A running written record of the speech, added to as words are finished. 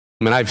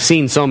And I've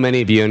seen so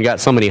many of you and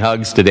got so many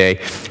hugs today.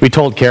 We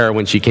told Kara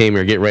when she came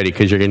here, get ready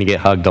because you're going to get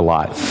hugged a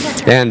lot.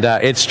 And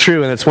it's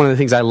true, and it's one of the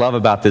things I love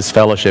about this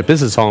fellowship.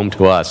 This is home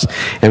to us,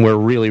 and we're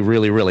really,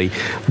 really, really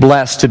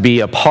blessed to be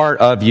a part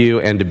of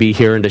you and to be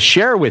here and to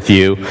share with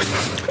you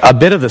a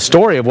bit of the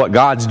story of what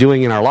God's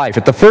doing in our life.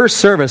 At the first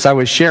service I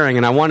was sharing,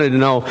 and I wanted to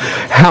know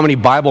how many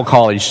Bible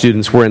college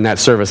students were in that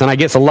service. And I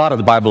guess a lot of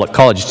the Bible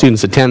college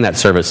students attend that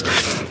service.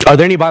 Are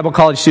there any Bible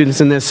college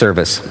students in this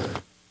service?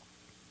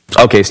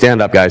 Okay,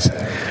 stand up, guys.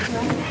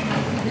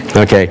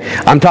 Okay,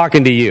 I'm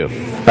talking to you.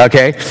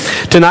 Okay,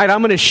 tonight I'm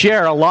going to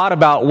share a lot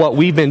about what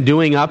we've been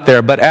doing up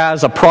there, but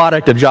as a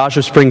product of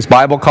Joshua Springs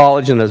Bible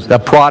College and as a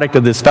product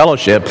of this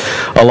fellowship,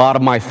 a lot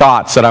of my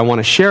thoughts that I want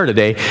to share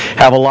today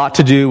have a lot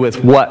to do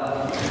with what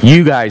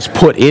you guys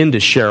put into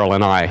Cheryl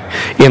and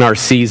I in our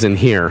season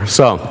here.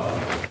 So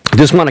I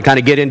just want to kind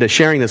of get into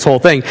sharing this whole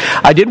thing.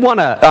 I did want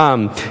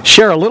to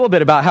share a little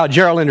bit about how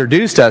Gerald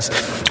introduced us.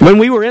 When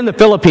we were in the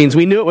Philippines,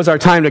 we knew it was our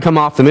time to come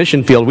off the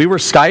mission field. We were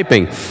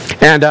Skyping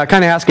and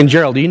kind of asking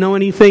Gerald, do you know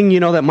anything,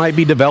 that might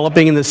be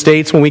developing in the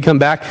States when we come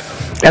back?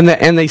 And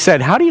they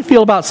said, how do you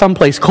feel about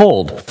someplace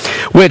cold?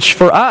 Which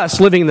for us,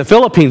 living in the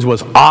Philippines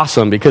was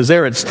awesome because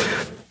there it's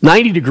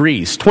 90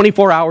 degrees,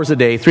 24 hours a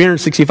day,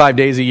 365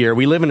 days a year.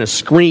 We live in a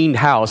screened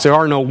house. There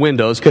are no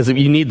windows because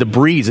you need the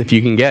breeze if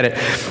you can get it.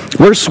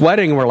 We're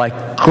sweating and we're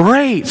like,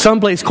 great,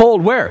 someplace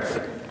cold.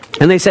 Where?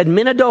 And they said,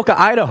 Minidoka,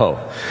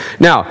 Idaho.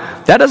 Now,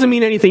 that doesn't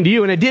mean anything to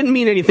you, and it didn't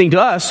mean anything to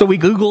us, so we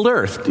Googled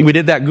Earth. We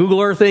did that Google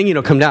Earth thing,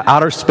 come down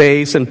outer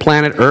space and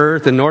planet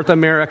Earth and North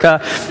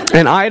America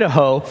and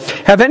Idaho.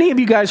 Have any of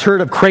you guys heard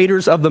of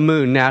Craters of the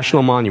Moon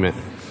National Monument?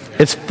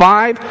 It's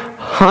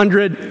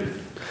 500,000,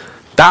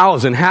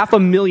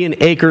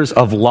 500,000 acres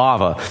of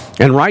lava.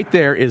 And right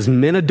there is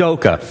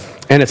Minidoka.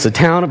 And it's a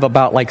town of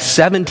about like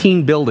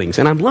 17 buildings.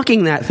 And I'm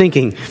looking at that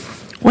thinking,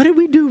 what did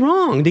we do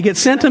wrong to get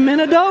sent to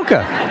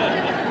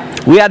Minidoka?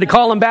 We had to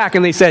call them back,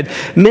 and they said,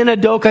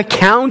 Minidoka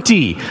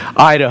County,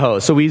 Idaho.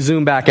 So we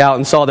zoomed back out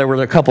and saw there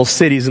were a couple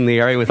cities in the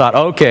area. We thought,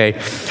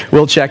 okay,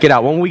 we'll check it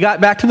out. When we got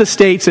back to the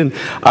States in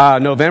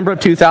November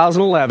of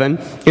 2011,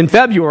 in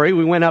February,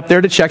 we went up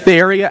there to check the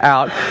area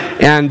out.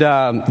 And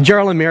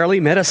Gerald and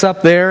Marilee met us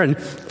up there and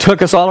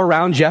took us all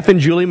around. Jeff and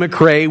Julie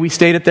McRae, we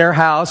stayed at their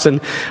house, and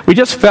we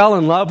just fell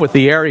in love with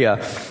the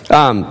area.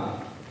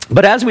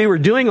 But as we were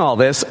doing all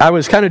this, I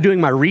was kind of doing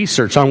my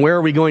research on where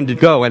are we going to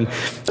go. And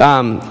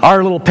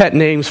our little pet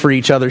names for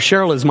each other,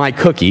 Cheryl is my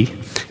cookie,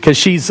 because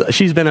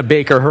she's been a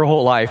baker her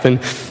whole life. And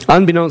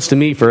unbeknownst to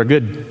me, for a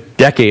good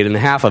decade and a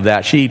half of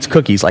that, she eats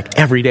cookies like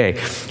every day.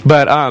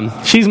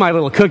 But she's my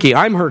little cookie.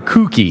 I'm her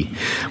kooky,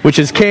 which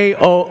is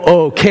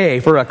K-O-O-K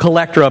for a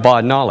collector of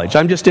odd knowledge.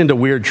 I'm just into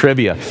weird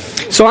trivia.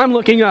 So I'm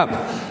looking up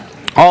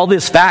all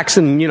this facts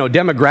and,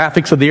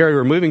 demographics of the area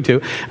we're moving to.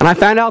 And I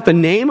found out the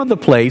name of the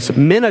place,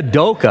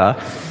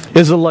 Minidoka,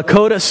 is a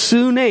Lakota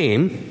Sioux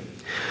name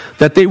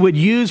that they would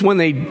use when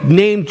they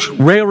named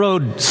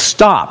railroad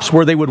stops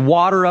where they would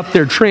water up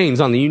their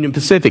trains on the Union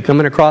Pacific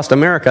coming across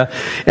America.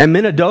 And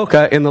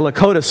Minidoka in the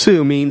Lakota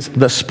Sioux means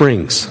the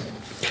springs.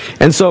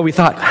 And so we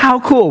thought, how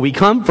cool. We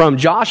come from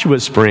Joshua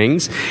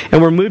Springs,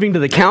 and we're moving to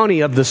the county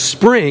of the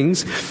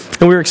Springs,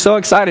 and we were so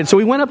excited. So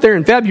we went up there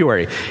in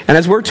February, and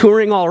as we're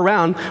touring all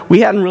around,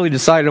 we hadn't really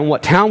decided on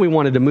what town we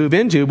wanted to move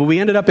into, but we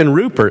ended up in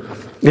Rupert.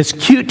 This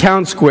cute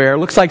town square,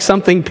 looks like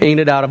something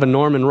painted out of a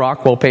Norman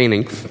Rockwell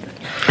painting.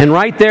 And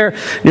right there,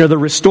 near the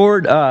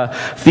restored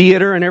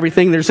theater and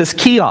everything, there's this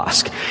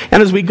kiosk.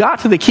 And as we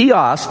got to the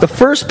kiosk, the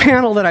first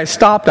panel that I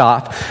stopped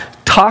off,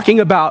 talking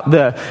about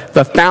the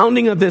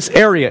founding of this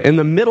area in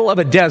the middle of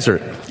a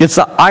desert. It's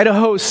the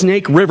Idaho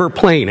Snake River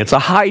Plain. It's a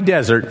high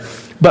desert.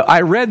 But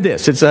I read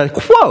this. It's a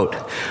quote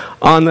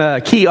on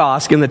the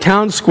kiosk in the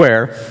town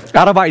square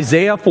out of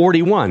Isaiah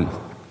 41.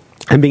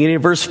 And beginning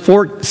of verse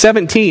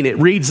 17, it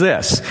reads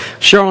this.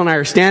 Cheryl and I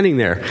are standing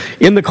there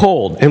in the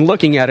cold and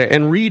looking at it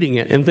and reading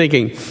it and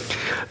thinking,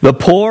 the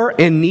poor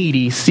and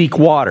needy seek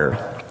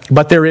water,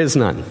 but there is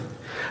none.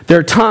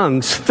 Their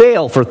tongues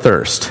fail for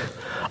thirst.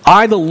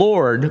 I, the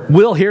Lord,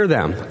 will hear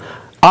them.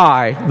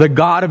 I, the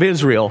God of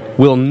Israel,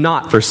 will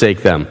not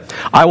forsake them.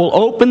 I will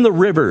open the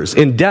rivers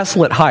in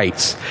desolate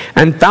heights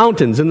and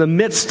fountains in the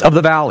midst of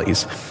the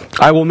valleys.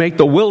 I will make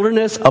the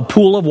wilderness a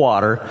pool of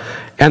water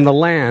and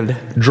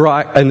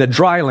the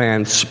dry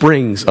land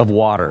springs of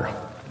water.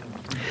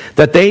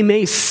 That they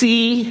may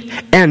see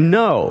and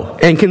know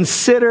and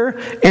consider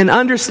and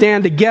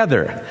understand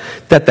together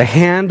that the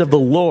hand of the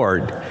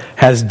Lord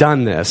has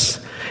done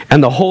this,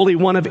 and the Holy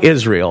One of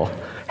Israel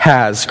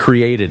has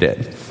created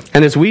it.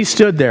 And as we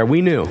stood there,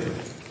 we knew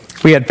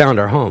we had found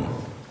our home.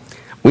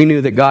 We knew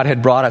that God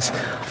had brought us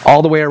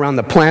all the way around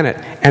the planet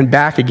and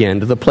back again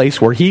to the place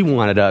where He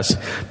wanted us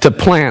to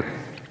plant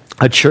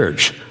a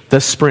church, the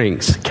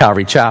Springs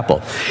Calvary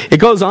Chapel. It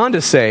goes on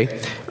to say,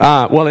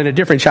 in a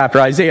different chapter,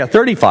 Isaiah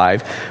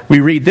 35, we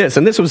read this,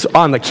 and this was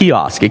on the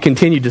kiosk. It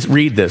continued to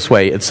read this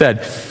way. It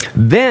said,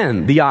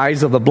 then the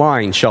eyes of the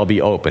blind shall be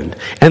opened,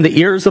 and the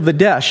ears of the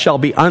deaf shall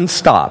be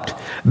unstopped.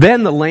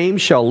 Then the lame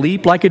shall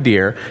leap like a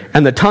deer,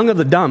 and the tongue of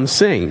the dumb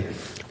sing.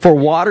 For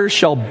waters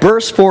shall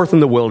burst forth in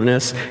the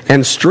wilderness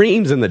and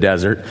streams in the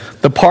desert.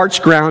 The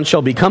parched ground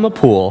shall become a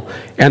pool,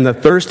 and the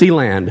thirsty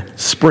land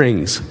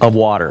springs of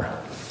water.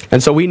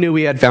 And so we knew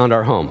we had found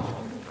our home.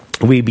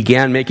 We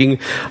began making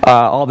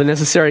all the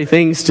necessary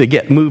things to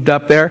get moved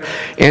up there.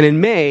 And in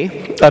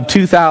May of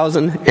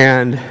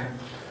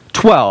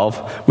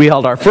 2012, we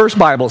held our first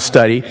Bible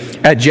study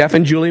at Jeff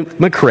and Julie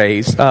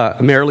McRae's,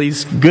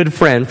 Marilee's good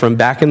friend from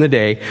back in the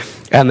day,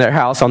 and their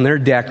house on their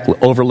deck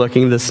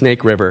overlooking the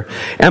Snake River.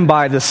 And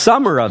by the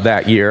summer of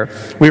that year,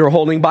 we were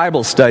holding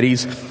Bible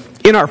studies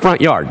in our front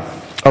yard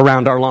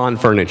around our lawn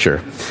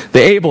furniture. The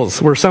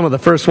Abels were some of the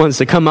first ones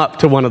to come up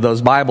to one of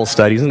those Bible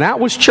studies, and that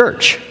was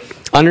church,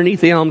 underneath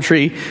the elm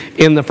tree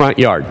in the front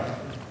yard.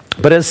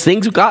 But as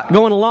things got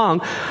going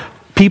along,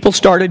 people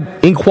started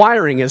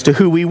inquiring as to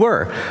who we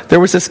were. There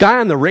was this guy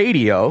on the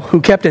radio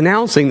who kept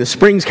announcing the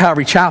Springs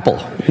Calvary Chapel,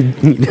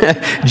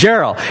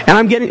 Gerald. And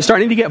I'm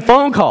starting to get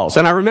phone calls.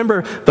 And I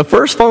remember the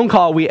first phone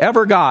call we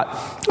ever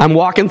got, I'm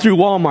walking through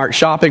Walmart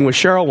shopping with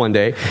Cheryl one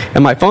day,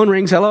 and my phone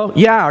rings, hello?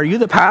 Yeah, are you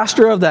the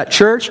pastor of that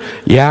church?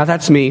 Yeah,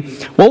 that's me.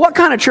 Well, what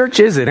kind of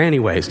church is it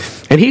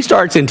anyways? And he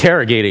starts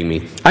interrogating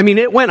me. I mean,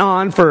 it went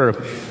on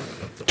for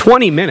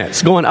 20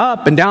 minutes going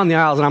up and down the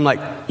aisles, and I'm like,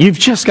 you've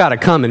just got to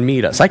come and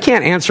meet us. I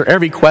can't answer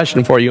every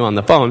question for you on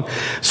the phone.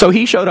 So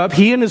he showed up,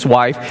 he and his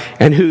wife,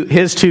 and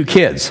his two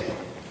kids.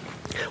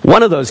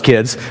 One of those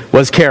kids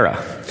was Kara.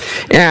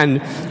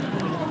 And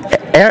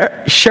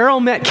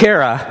Cheryl met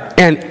Kara,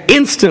 and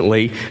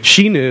instantly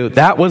she knew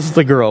that was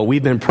the girl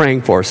we've been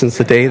praying for since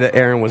the day that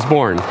Aaron was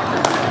born.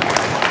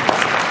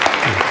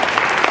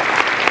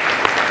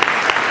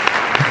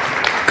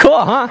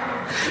 Cool, huh?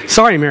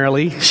 Sorry,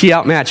 Marilee. She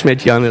outmatched me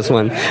on this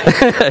one.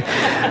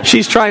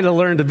 She's trying to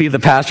learn to be the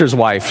pastor's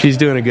wife. She's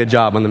doing a good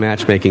job on the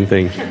matchmaking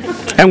thing.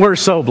 And we're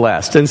so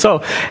blessed. And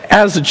so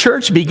as the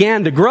church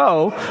began to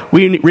grow,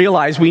 we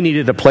realized we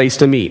needed a place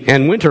to meet.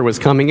 And winter was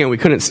coming, and we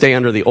couldn't stay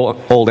under the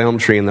old elm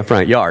tree in the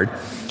front yard.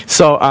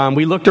 So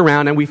we looked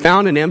around, and we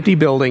found an empty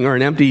building, or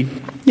an empty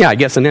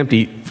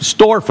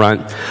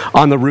storefront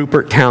on the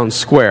Rupert town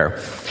square.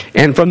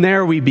 And from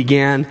there, we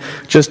began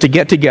just to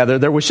get together.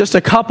 There was just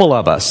a couple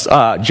of us,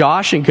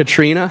 Josh and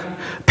Katrina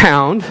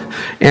Pound,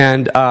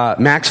 and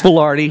Max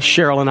Velarde,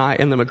 Cheryl and I,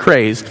 and the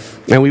McRae's.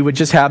 And we would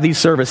just have these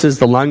services.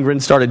 The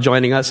Lundgrens started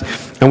joining us,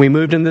 and we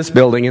moved in this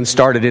building and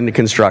started into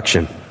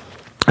construction.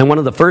 And one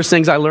of the first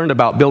things I learned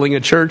about building a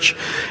church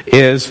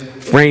is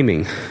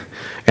framing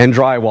and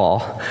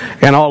drywall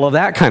and all of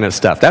that kind of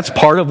stuff. That's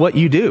part of what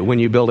you do when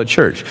you build a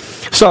church.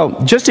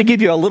 So just to give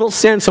you a little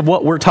sense of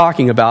what we're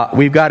talking about,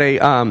 we've got a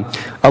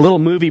little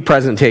movie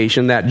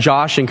presentation that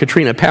Josh and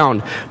Katrina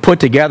Pound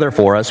put together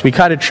for us. We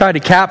kind of try to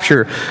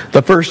capture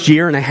the first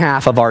year and a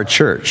half of our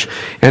church.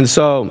 And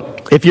so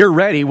if you're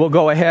ready, we'll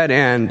go ahead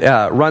and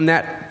run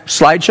that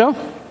slideshow.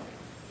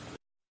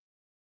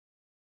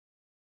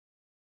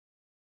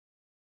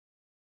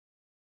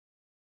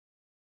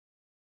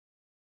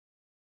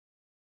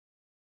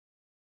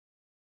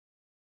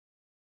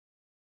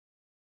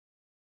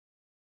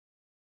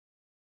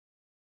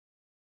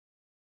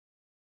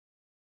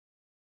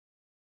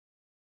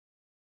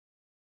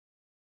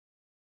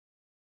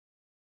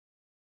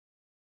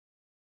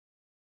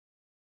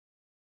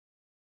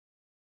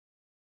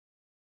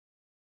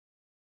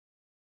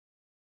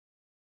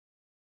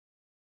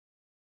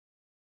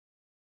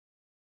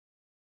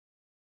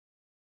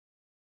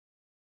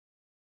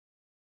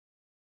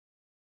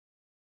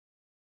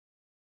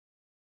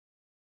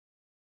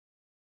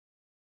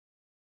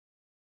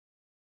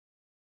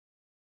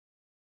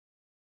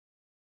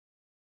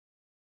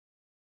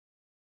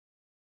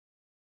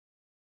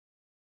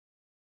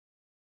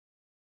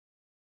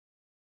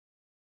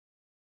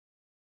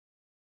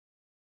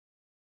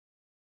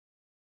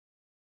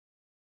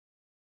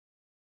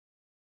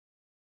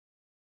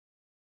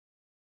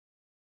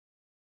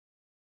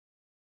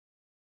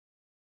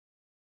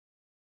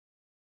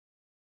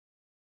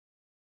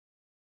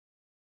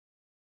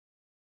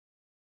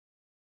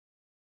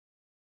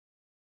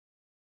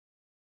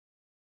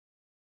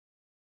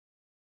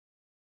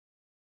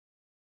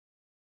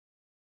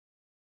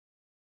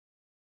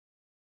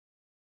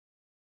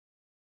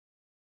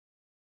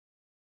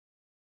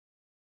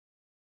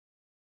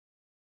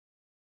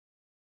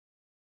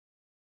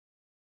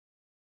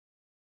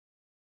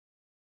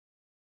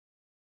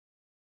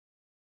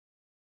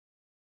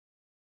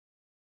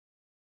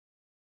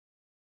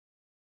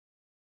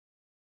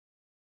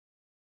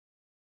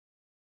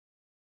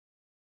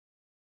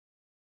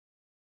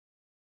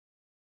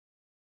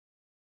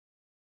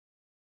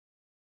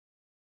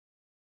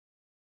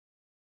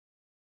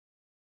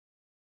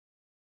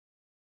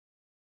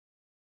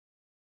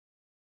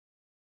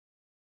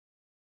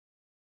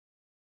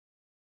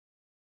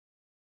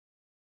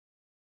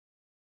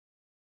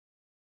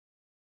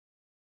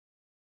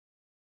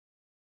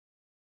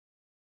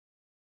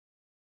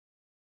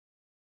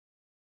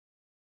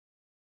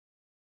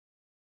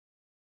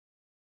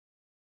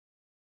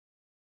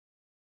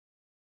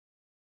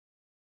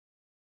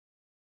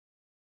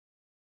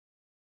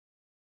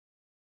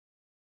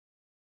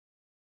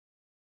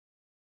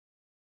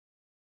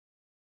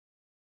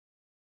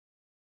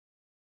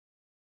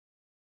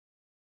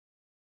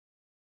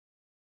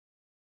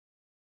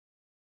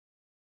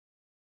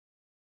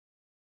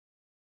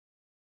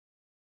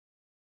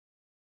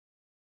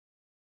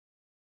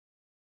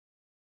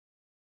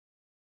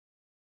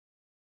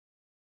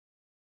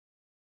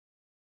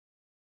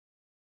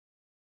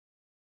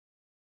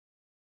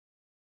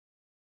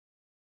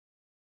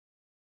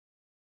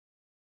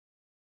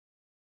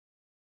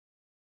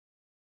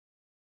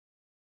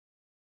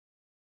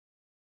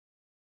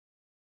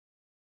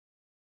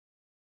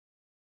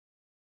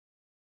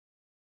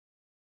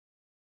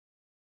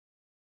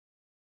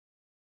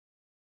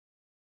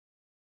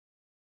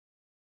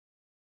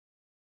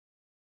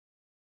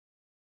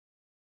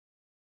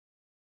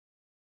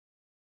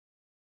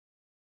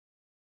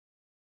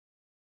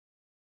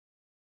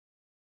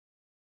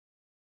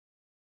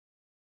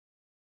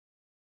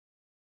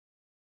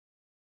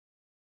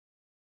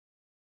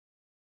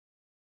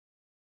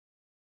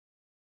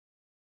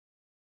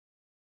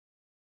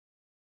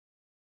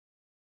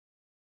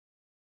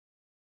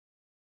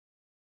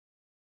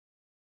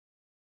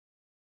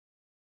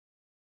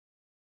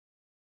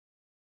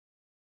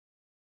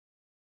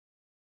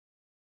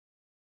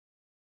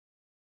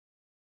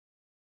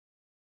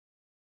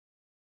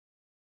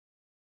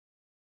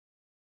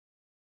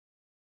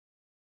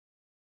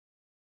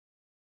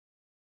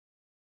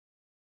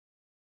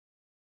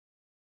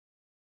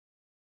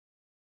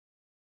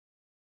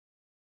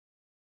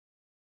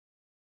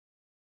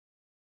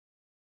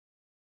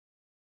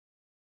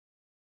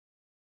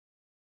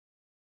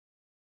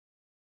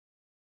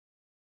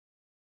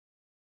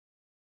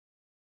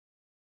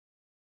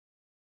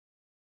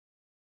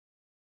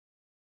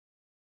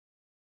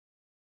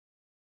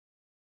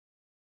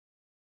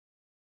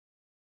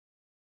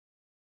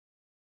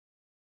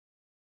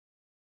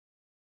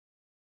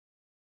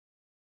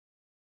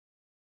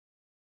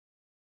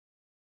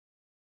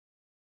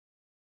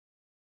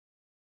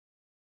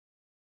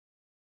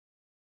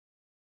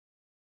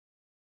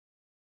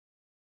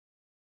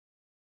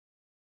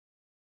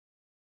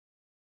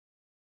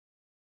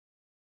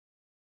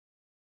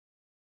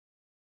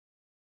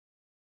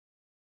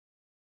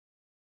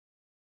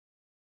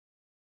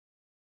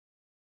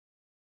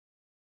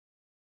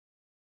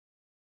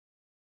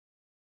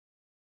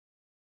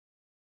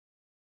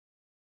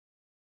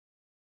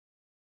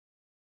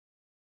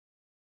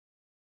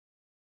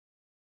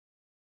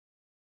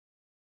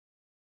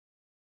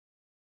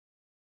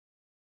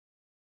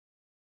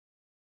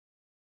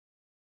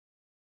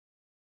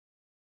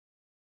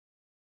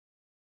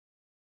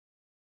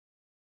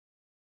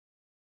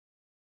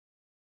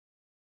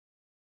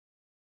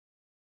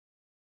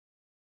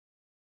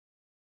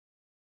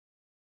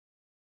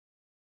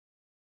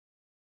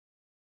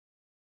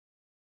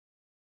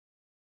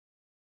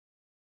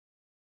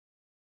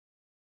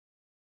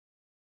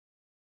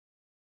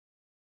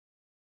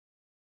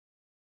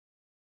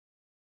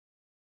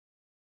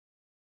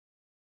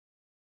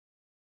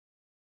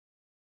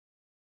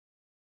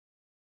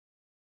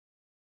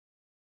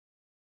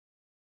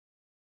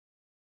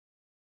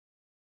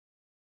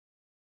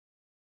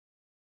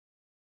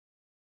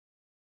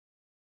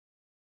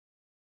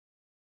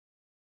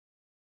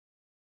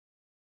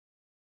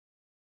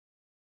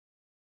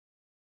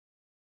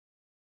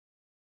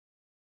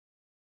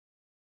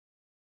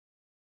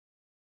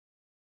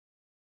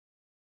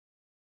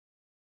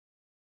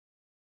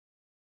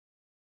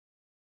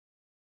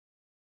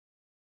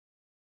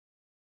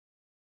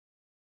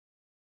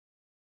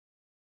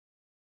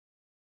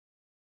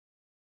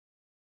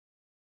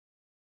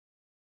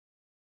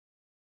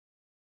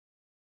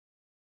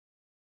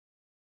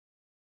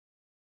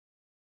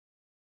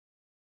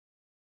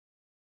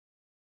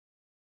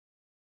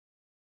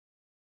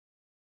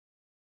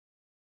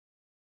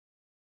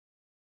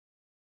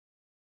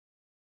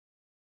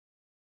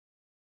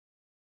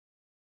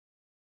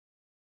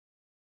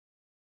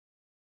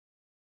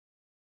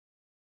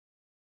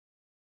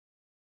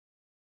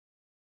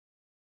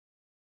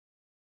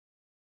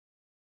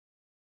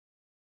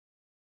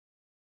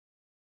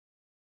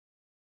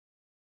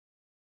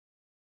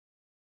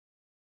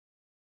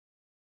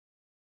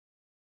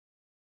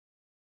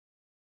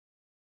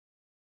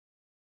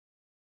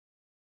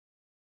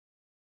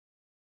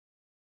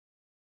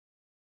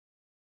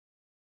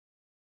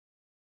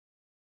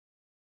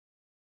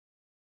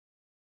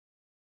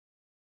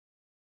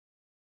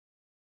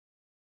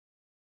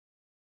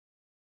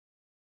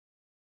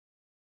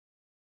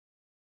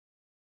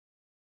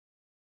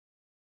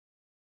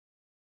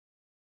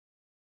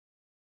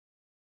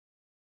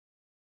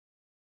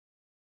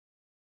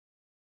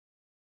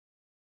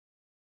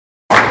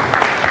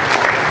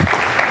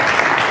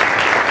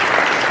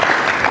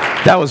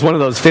 That was one of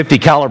those 50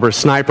 caliber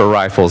sniper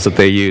rifles that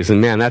they use, and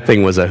man, that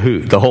thing was a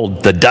hoot.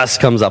 The dust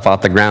comes up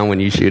off the ground when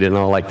you shoot it and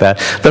all like that.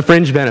 The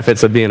fringe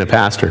benefits of being a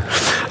pastor.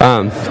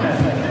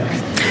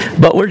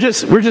 But we're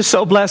just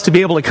so blessed to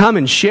be able to come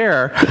and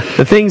share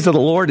the things that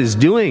the Lord is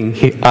doing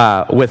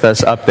with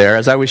us up there.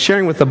 As I was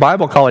sharing with the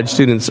Bible college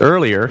students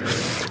earlier,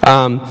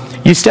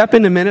 you step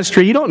into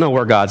ministry, you don't know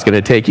where God's going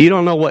to take you. You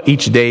don't know what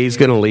each day is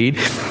going to lead.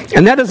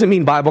 And that doesn't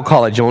mean Bible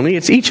college only.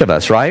 It's each of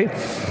us, right?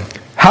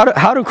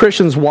 How do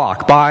Christians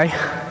walk? By?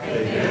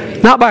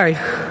 Not by.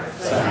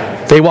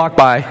 They walk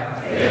by.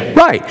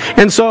 Right.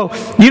 And so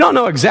you don't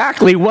know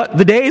exactly what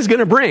the day is going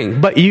to bring,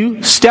 but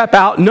you step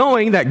out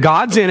knowing that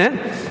God's in it,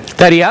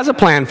 that He has a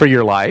plan for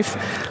your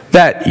life,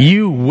 that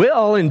you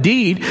will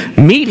indeed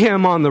meet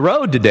Him on the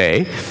road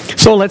today.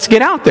 So let's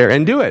get out there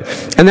and do it.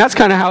 And that's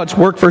kind of how it's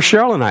worked for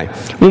Cheryl and I.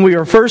 When we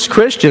were first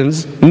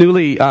Christians,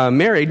 newly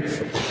married,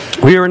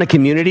 we were in a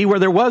community where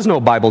there was no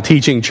Bible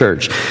teaching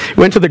church.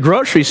 We went to the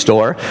grocery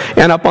store,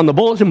 and up on the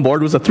bulletin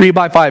board was a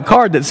 3x5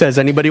 card that says,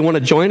 anybody want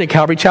to join a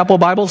Calvary Chapel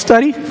Bible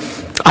study?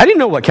 I didn't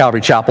know what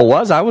Calvary Chapel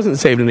was. I wasn't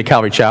saved in the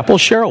Calvary Chapel.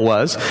 Cheryl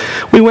was.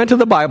 We went to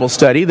the Bible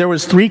study. There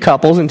was 3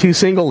 couples and 2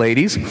 single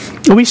ladies.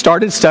 And we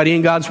started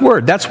studying God's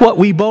Word. That's what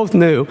we both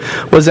knew,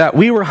 was that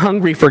we were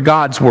hungry for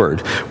God's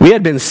Word. We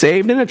had been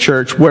saved in a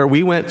church where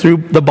we went through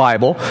the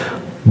Bible,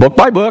 book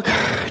by book,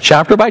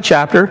 chapter by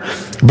chapter,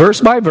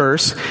 verse by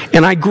verse,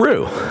 and I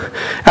grew.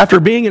 After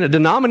being in a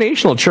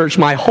denominational church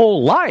my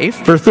whole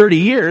life for 30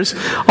 years,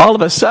 all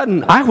of a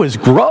sudden I was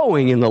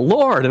growing in the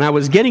Lord, and I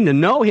was getting to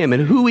know Him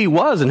and who He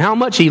was and how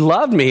much He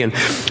loved me and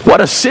what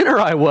a sinner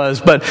I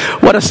was, but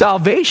what a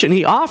salvation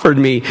He offered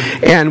me.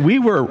 And we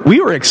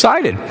were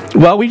excited.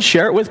 Well, we'd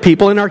share it with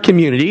people in our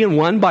community, and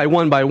one by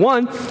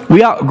one,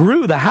 we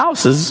outgrew the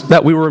houses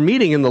that we were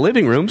meeting in the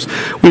living rooms.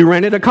 We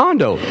rented a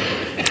condo,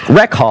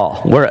 rec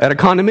hall. We're at a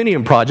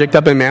condominium project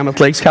up in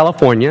Mammoth Lakes,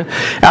 California.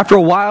 After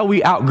a while,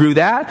 we outgrew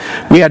that.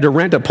 We had to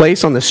rent a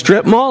place on the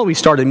strip mall. We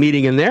started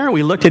meeting in there.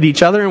 We looked at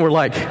each other and we're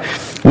like,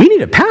 we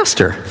need a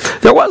pastor.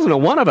 There wasn't a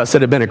one of us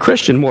that had been a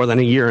Christian more than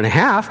a year and a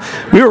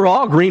half. We were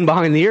all green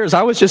behind the ears.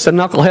 I was just a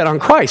knucklehead on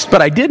Christ.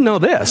 But I did know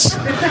this,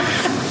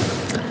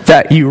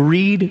 that you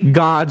read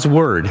God's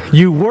Word.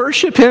 You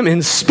worship Him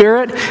in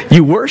spirit.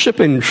 You worship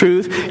in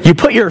truth. You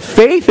put your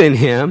faith in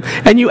Him,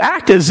 and you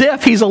act as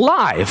if He's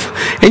alive.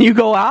 And you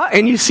go out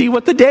and you see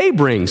what the day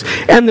brings.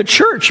 And the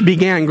church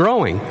began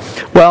growing.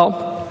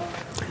 Well,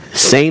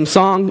 same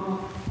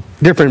song,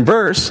 different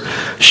verse.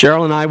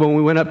 Cheryl and I, when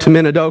we went up to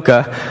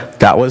Minidoka,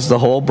 that was the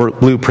whole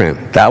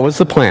blueprint. That was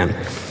the plan.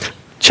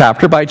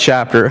 Chapter by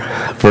chapter,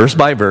 verse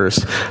by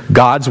verse,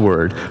 God's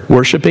Word,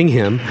 worshiping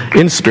Him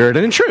in spirit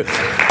and in truth.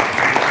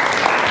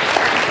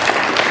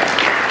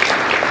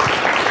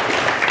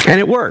 And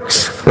it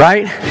works,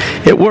 right?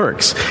 It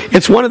works.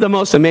 It's one of the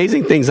most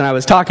amazing things, and I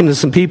was talking to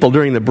some people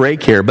during the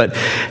break here, but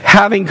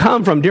having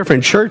come from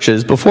different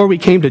churches, before we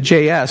came to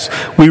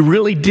JS, we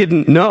really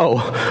didn't know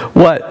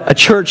what a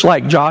church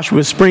like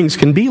Joshua Springs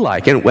can be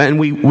like. And when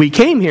we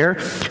came here,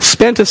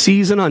 spent a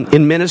season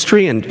in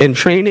ministry and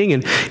training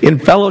and in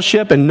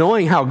fellowship and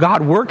knowing how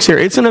God works here,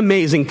 it's an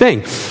amazing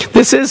thing.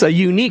 This is a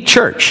unique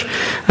church.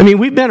 I mean,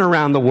 we've been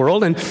around the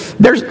world, and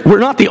we're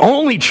not the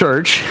only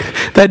church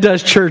that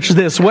does church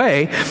this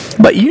way.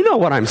 But you know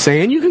what I'm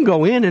saying. You can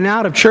go in and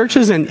out of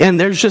churches and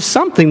there's just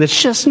something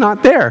that's just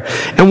not there.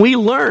 And we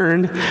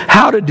learned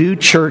how to do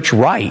church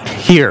right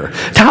here.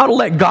 How to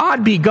let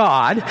God be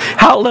God.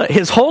 How to let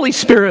His Holy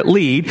Spirit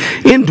lead,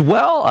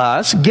 indwell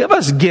us, give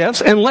us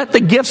gifts, and let the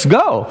gifts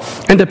go.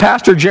 And to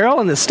Pastor Gerald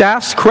and the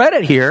staff's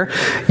credit here,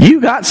 you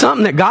got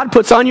something that God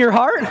puts on your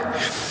heart?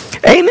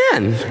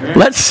 Amen.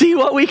 Let's see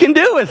what we can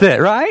do with it,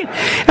 right?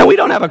 And we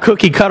don't have a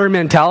cookie cutter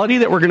mentality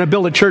that we're going to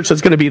build a church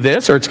that's going to be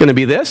this or it's going to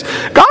be this.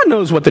 God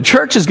knows what the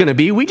church is going to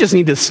be. We just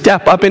need to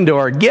step up into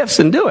our gifts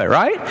and do it,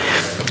 right?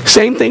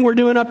 Same thing we're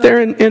doing up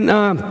there in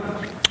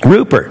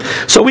Rupert.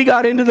 So we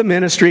got into the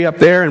ministry up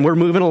there, and we're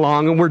moving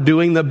along, and we're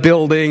doing the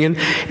building,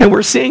 and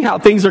we're seeing how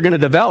things are going to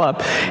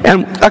develop.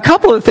 And a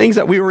couple of things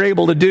that we were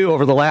able to do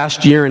over the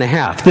last year and a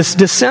half. This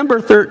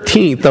December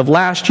 13th of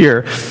last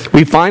year,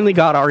 we finally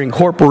got our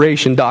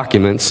incorporation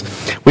documents.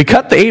 We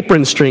cut the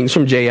apron strings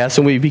from JS,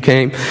 and we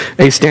became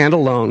a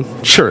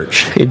standalone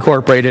church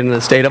incorporated in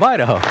the state of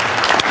Idaho.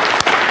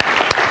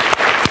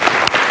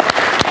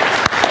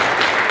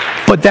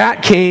 But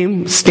that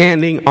came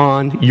standing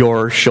on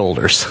your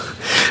shoulders.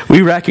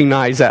 We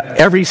recognize that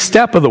every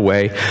step of the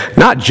way,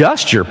 not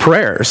just your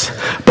prayers,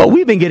 but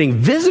we've been getting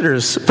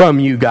visitors from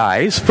you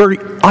guys for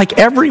like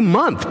every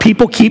month.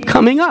 People keep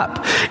coming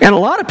up. And a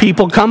lot of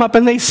people come up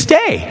and they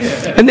stay.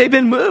 And they've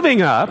been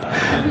moving up.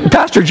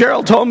 Pastor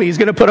Gerald told me he's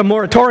going to put a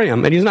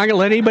moratorium and he's not going to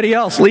let anybody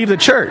else leave the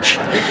church.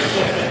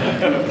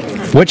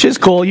 Which is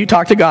cool. You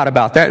talk to God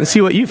about that and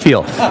see what you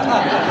feel.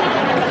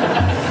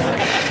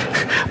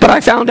 But I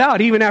found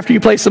out, even after you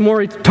place the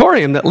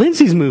moratorium, that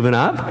Lindsay's moving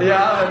up.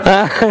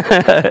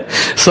 Yeah.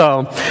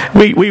 So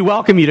we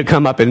welcome you to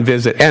come up and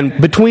visit. And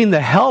between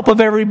the help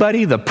of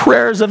everybody, the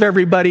prayers of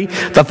everybody,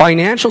 the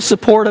financial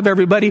support of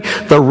everybody,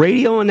 the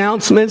radio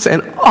announcements,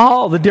 and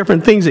all the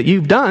different things that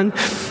you've done,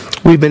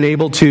 we've been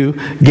able to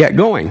get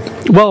going.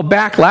 Well,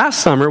 back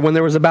last summer when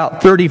there was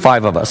about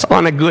 35 of us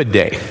on a good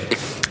day,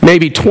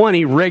 maybe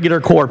 20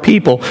 regular core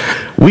people,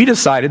 we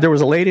decided, there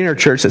was a lady in our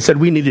church that said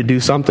we need to do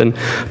something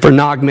for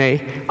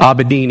Nagme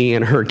Abedini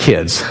and her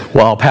kids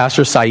while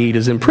Pastor Saeed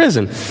is in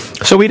prison.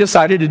 So we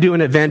decided to do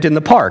an event in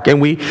the park, and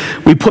we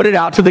put it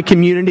out to the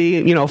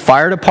community,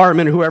 fire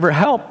department, whoever,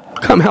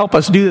 come help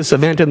us do this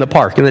event in the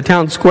park, in the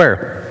town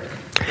square.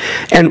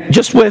 And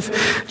just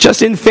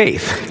in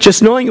faith,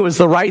 just knowing it was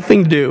the right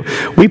thing to do,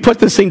 we put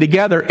this thing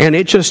together, and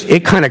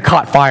it kind of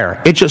caught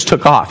fire. It just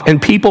took off.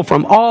 And people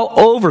from all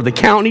over the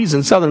counties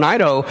in southern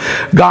Idaho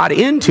got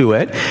into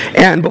it.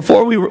 And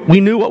before we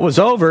knew what was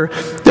over,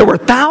 there were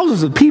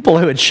thousands of people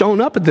who had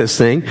shown up at this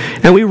thing,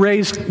 and we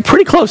raised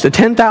pretty close to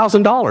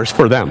 $10,000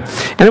 for them.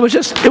 And it was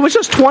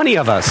just 20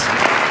 of us.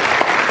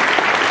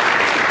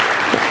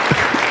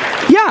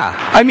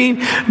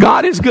 Yeah,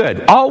 God is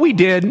good. All we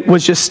did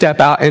was just step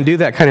out and do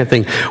that kind of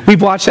thing.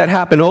 We've watched that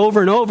happen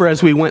over and over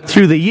as we went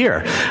through the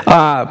year.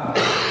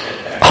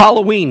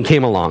 Halloween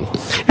came along,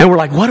 and we're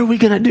like, what are we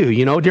going to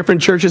do?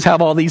 Different churches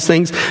have all these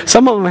things.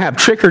 Some of them have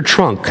trick or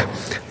trunk.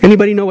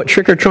 Anybody know what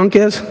trick or trunk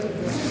is?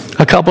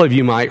 A couple of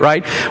you might,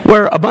 right?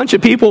 Where a bunch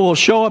of people will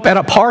show up at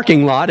a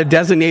parking lot, a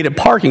designated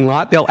parking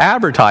lot. They'll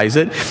advertise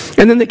it,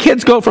 and then the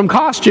kids go from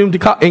costume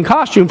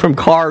from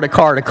car to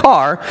car to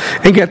car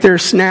and get their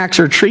snacks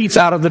or treats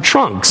out of the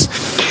trunks.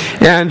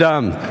 And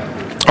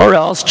or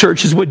else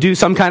churches would do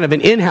some kind of an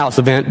in-house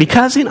event,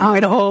 because in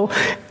Idaho,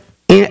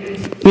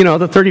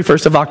 the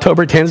 31st of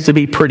October tends to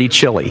be pretty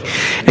chilly.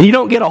 And you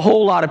don't get a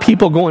whole lot of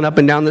people going up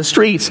and down the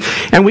streets.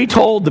 And we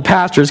told the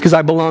pastors, because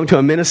I belong to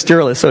a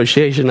ministerial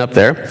association up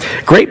there,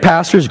 great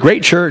pastors,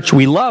 great church,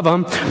 we love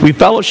them, we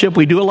fellowship,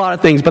 we do a lot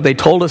of things, but they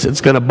told us it's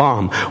going to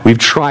bomb. We've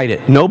tried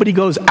it. Nobody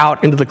goes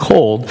out into the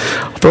cold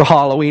for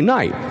Halloween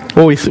night.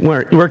 Well,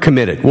 we're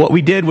committed. What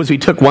we did was we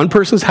took one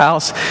person's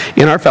house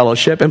in our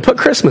fellowship and put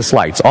Christmas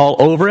lights all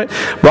over it,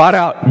 brought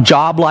out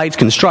job lights,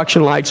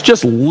 construction lights,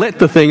 just lit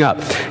the thing up.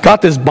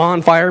 Got this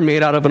bonfire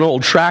made out of an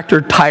old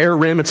tractor tire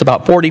rim. It's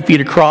about 40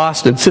 feet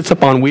across and sits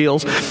up on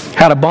wheels.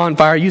 Had a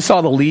bonfire. You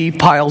saw the leaf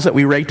piles that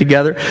we raked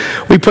together.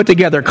 We put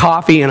together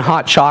coffee and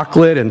hot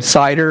chocolate and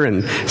cider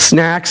and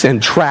snacks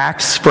and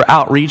tracts for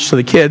outreach to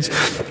the kids.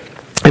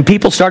 And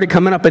people started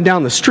coming up and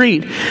down the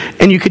street,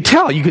 and you could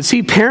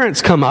see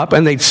parents come up,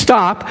 and they'd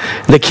stop.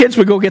 The kids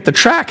would go get the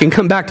track and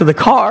come back to the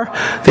car.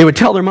 They would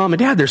tell their mom and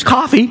dad, there's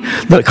coffee.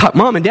 The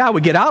mom and dad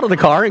would get out of the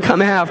car and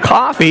come and have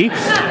coffee.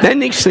 Then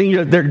next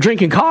thing, they're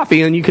drinking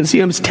coffee, and you can see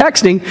them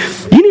texting,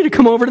 you need to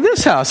come over to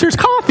this house. There's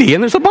coffee,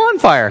 and there's a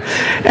bonfire.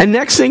 And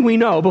next thing we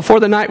know, before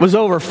the night was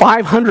over,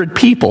 500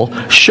 people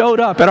showed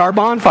up at our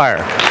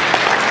bonfire.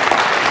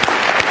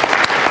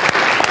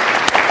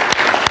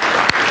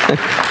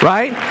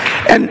 Right?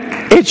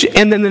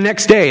 And then the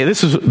next day,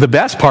 this is the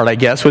best part, I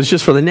guess, was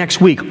just for the next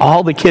week,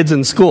 all the kids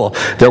in school,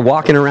 they're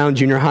walking around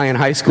junior high and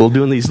high school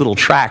doing these little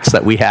tracks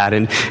that we had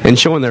and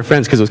showing their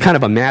friends, because it was kind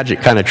of a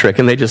magic kind of trick,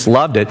 and they just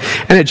loved it,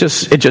 and it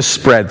just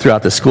spread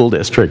throughout the school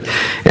district.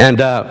 And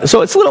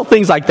so it's little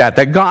things like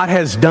that God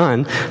has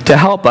done to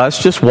help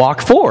us just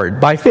walk forward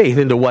by faith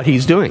into what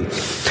He's doing.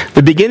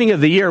 The beginning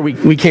of the year,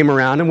 we came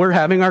around, and we're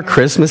having our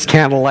Christmas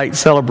candlelight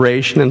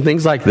celebration and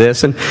things like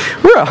this, and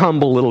we're a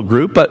humble little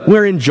group, but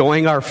we're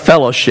enjoying our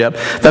fellowship.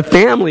 The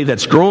family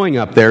that's growing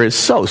up there is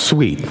so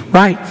sweet,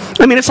 right?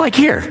 I mean, it's like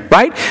here,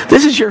 right?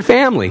 This is your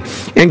family.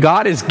 And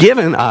God has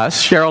given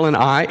us, Cheryl and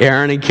I,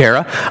 Aaron and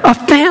Kara, a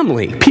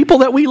family, people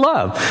that we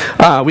love.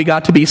 We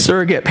got to be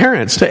surrogate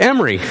parents to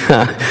Emery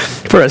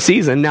for a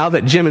season. Now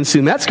that Jim and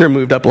Sue Metzger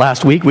moved up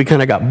last week, we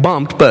kind of got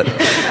bumped, but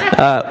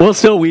we'll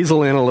still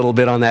weasel in a little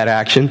bit on that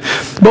action.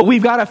 But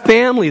we've got a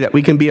family that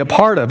we can be a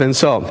part of, and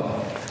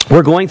so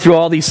we're going through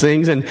all these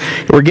things, and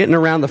we're getting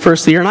around the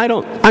first of the year, and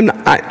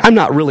I'm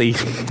not really,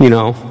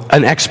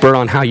 an expert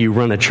on how you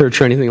run a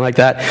church or anything like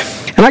that.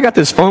 And I got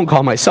this phone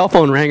call. My cell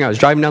phone rang. I was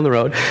driving down the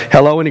road.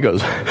 Hello, and he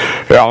goes,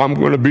 yeah, I'm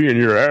going to be in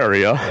your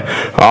area.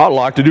 I'd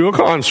like to do a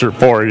concert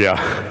for you.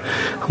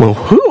 Well,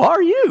 who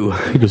are you?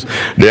 He goes,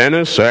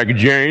 Dennis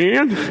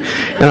Sagajanian.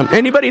 And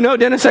anybody know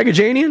Dennis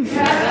Sagajanian?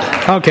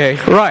 Okay,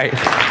 right.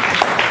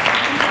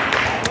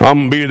 I'm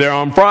going to be there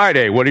on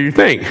Friday. What do you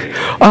think?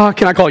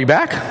 Can I call you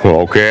back? Well,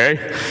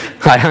 okay.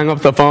 I hung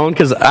up the phone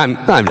because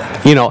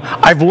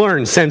I've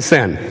learned since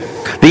then.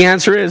 The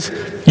answer is,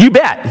 You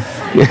bet.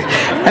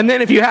 And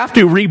then if you have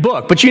to,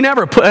 rebook. But you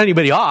never put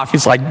anybody off.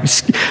 It's like,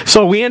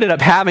 so we ended up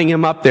having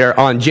him up there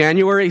on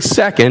January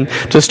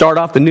 2nd to start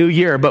off the new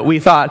year. But we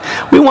thought,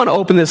 we want to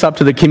open this up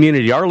to the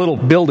community. Our little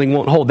building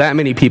won't hold that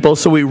many people.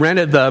 So we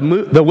rented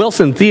the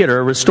Wilson Theater,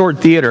 a restored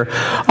theater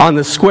on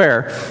the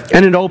square.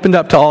 And it opened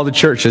up to all the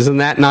churches. And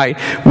that night,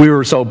 we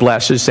were so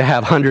blessed just to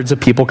have hundreds of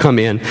people come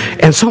in.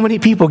 And so many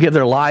people give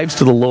their lives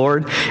to the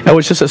Lord. It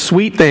was just a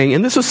sweet thing.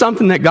 And this was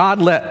something that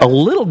God let a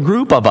little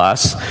group of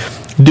us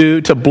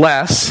do to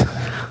bless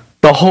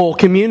the whole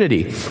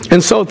community.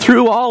 And so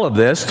through all of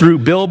this, through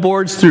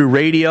billboards, through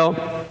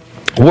radio,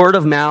 word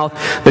of mouth,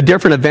 the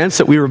different events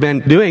that we were been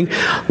doing,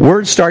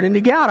 word's starting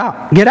to get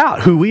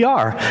out who we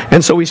are.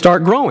 And so we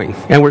start growing,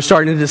 and we're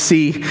starting to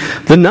see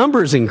the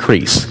numbers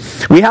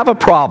increase. We have a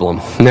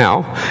problem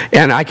now,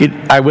 and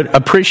I would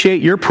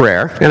appreciate your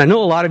prayer. And I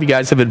know a lot of you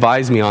guys have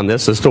advised me on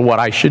this as to what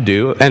I should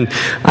do, and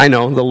I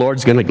know the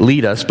Lord's going to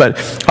lead us.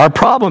 But our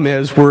problem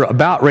is we're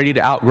about ready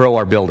to outgrow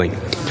our building,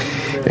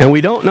 and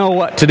we don't know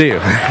what to do.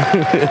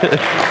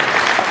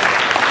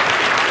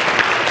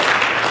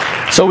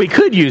 So we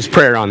could use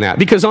prayer on that,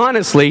 because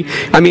honestly,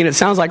 I mean, it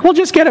sounds like, well,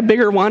 just get a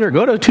bigger one or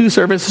go to 2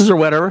 services or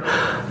whatever.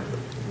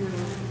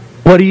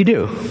 What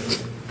do?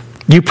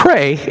 You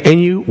pray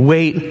and you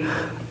wait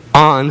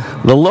on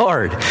the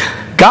Lord.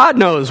 God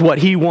knows what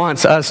He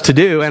wants us to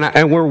do,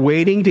 and we're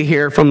waiting to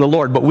hear from the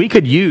Lord. But we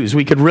could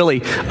really,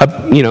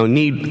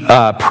 need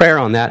prayer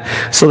on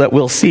that so that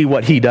we'll see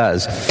what He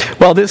does.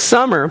 Well, this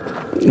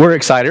summer, we're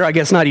excited. I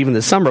guess not even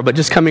this summer, but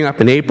just coming up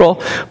in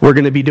April, we're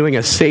going to be doing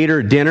a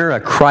Seder dinner, a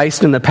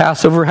Christ in the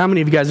Passover. How many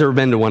of you guys have ever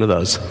been to one of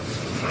those?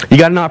 You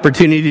got an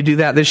opportunity to do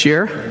that this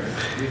year?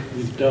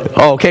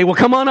 Okay, well,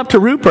 come on up to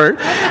Rupert.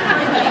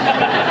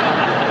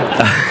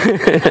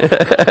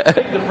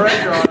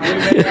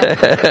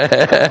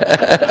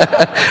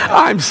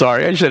 I'm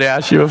sorry, I should have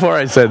asked you before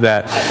I said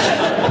that.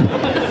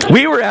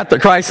 We were at the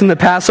Christ in the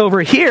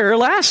Passover here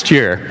last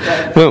year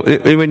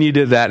when you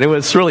did that. It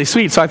was really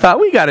sweet. So I thought,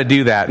 we got to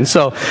do that. And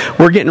so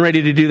we're getting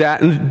ready to do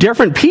that. And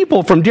different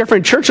people from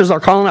different churches are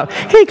calling up,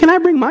 hey, can I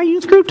bring my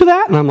youth group to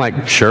that? And I'm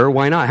like, sure,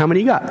 why not? How many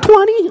you got?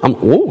 20?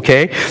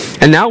 Okay.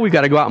 And now we've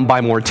got to go out and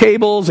buy more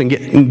tables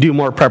and do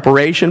more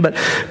preparation. But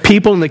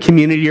people in the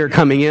community are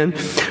coming in.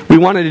 We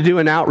wanted to do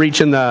an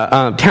outreach in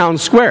the town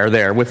square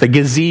there with the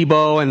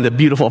gazebo and the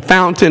beautiful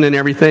fountain and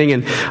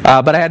everything.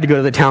 But I had to go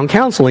to the town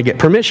council and get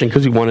permission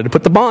because we wanted to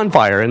put the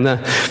bonfire in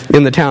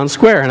the town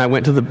square. And I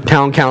went to the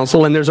town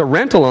council, and there's a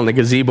rental on the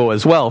gazebo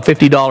as well,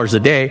 $50 a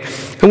day.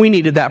 And we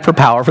needed that for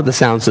power for the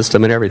sound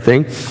system and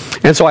everything.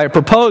 And so I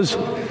proposed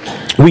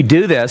we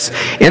do this.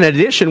 In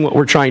addition, what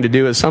we're trying to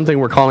do is something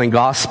we're calling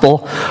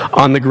Gospel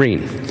on the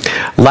Green.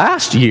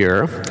 Last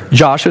year,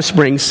 Joshua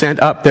Springs sent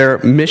up their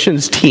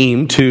missions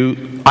team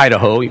to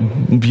Idaho,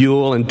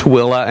 Buell and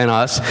Tooele and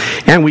us,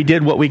 and we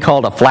did what we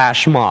called a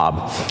flash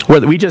mob, where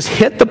we just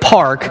hit the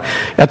park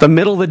at the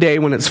middle of the day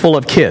when it's full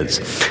of kids.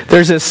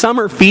 There's this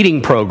summer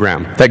feeding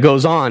program that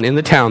goes on in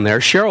the town there.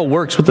 Cheryl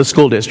works with the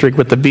school district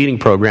with the feeding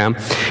program,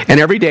 and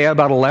every day at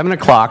about 11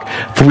 o'clock,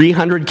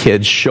 300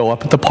 kids show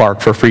up at the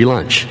park for free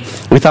lunch.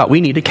 We thought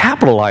we need to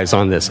capitalize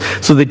on this.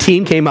 So the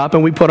team came up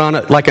and we put on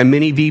like a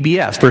mini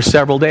VBS for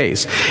several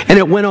days. And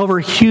it went over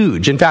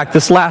huge. In fact,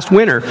 this last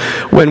winter,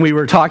 when we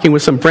were talking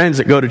with some friends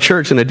that go to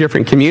church in a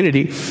different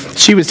community,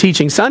 she was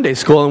teaching Sunday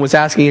school and was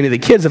asking any of the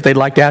kids if they'd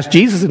like to ask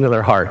Jesus into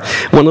their heart.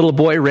 One little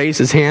boy raised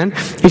his hand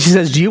and she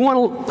says, do you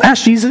want to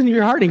ask Jesus into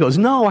your heart? And he goes,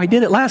 no, I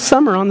did it last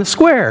summer on the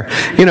square,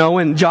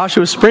 when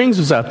Joshua Springs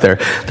was up there.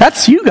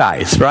 That's you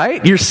guys,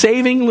 right? You're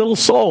saving little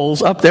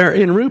souls up there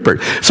in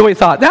Rupert. So we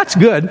thought, that's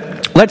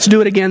good. Let's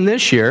do it again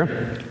this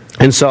year.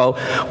 And so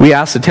we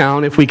asked the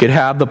town if we could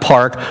have the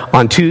park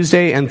on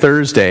Tuesday and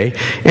Thursday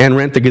and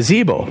rent the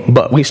gazebo.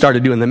 But we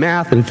started doing the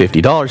math, and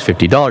 $50,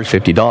 $50,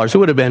 $50. It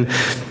would have been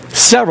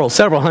several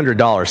 $100,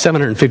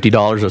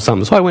 $750 or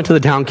something. So I went to the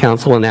town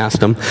council and asked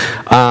them,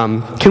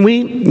 can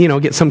we,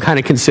 get some kind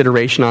of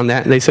consideration on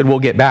that? And they said, we'll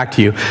get back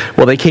to you.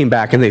 Well, they came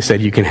back and they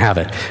said, you can have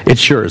it.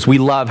 It's yours. We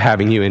love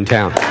having you in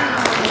town.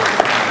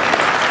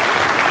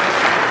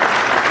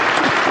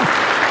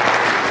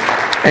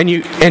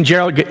 And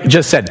Gerald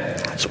just said,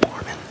 that's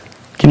Mormon.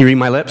 Can you read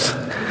my lips?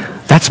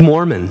 That's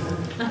Mormon.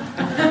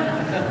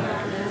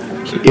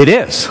 It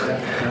is.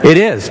 It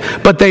is.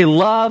 But they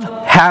love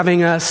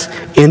having us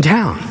in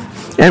town.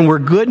 And we're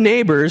good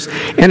neighbors,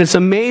 and it's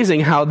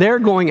amazing how they're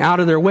going out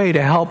of their way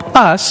to help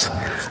us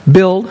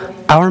build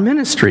our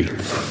ministry.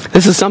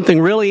 This is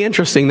something really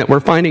interesting that we're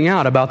finding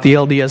out about the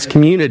LDS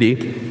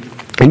community.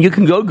 And you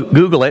can go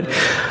Google it.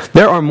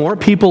 There are more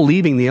people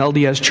leaving the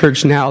LDS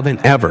church now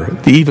than ever.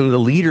 Even the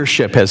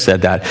leadership has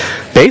said that.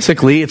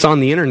 Basically, it's on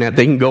the internet.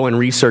 They can go and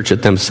research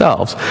it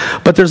themselves.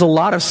 But there's a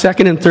lot of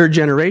second and third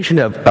generation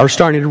that are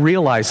starting to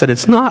realize that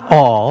it's not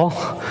all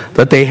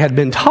that they had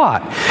been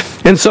taught.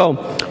 And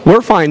so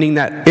we're finding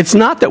that it's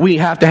not that we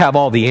have to have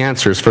all the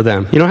answers for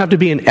them. You don't have to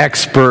be an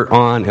expert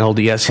on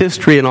LDS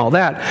history and all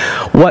that.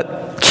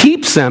 What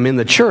keeps them in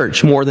the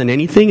church more than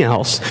anything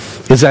else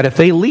is that if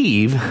they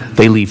leave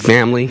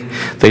family,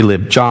 they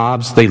leave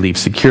jobs, they leave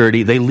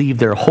security, they leave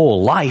their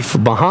whole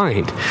life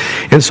behind.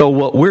 And so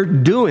what we're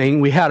doing,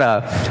 we had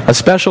a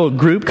special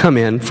group come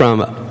in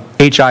from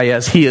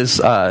HIS, he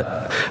is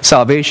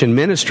Salvation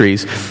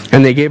Ministries,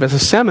 and they gave us a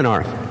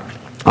seminar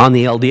on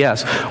the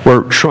LDS.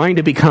 We're trying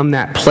to become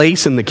that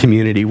place in the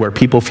community where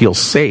people feel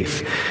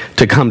safe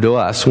to come to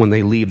us when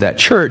they leave that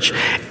church,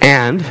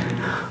 and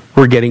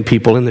we're getting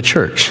people in the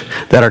church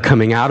that are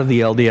coming out of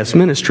the LDS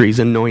ministries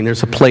and knowing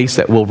there's a place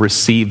that will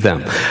receive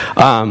them.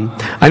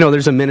 I know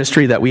there's a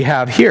ministry that we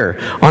have here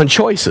on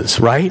choices,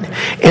 right?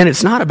 And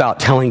it's not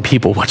about telling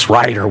people what's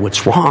right or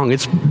what's wrong.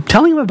 It's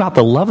telling them about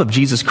the love of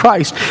Jesus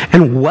Christ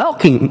and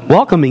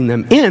welcoming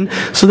them in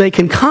so they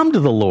can come to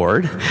the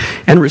Lord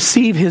and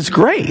receive His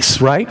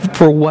grace, right,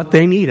 for what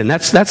they need. And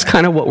that's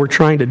kind of what we're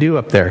trying to do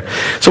up there.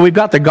 So we've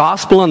got the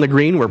gospel on the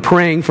green. We're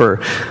praying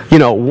for,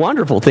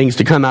 wonderful things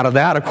to come out of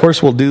that. Of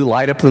course, we'll do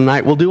Light Up the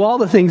Night. We'll do all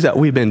the things that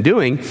we've been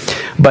doing,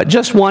 but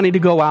just wanting to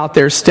go out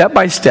there step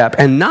by step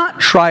and not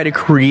try to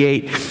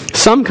create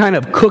some kind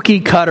of cookie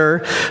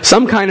cutter,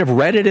 some kind of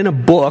read it in a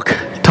book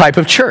type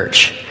of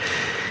church.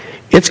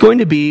 It's going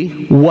to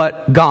be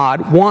what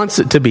God wants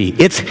it to be.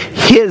 It's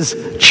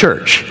His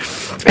church.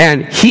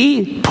 And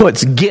He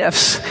puts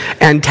gifts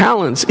and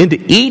talents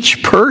into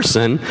each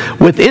person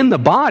within the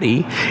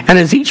body. And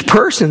as each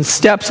person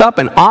steps up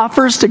and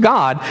offers to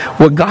God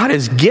what God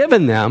has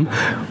given them,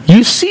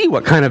 you see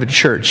what kind of a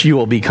church you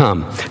will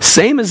become.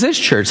 Same as this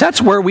church.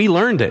 That's where we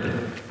learned it.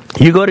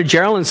 You go to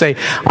Gerald and say,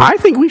 I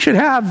think we should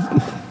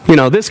have,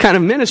 this kind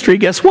of ministry.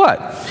 Guess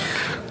what?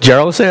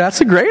 Gerald will say,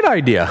 that's a great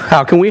idea.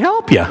 How can we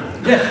help you?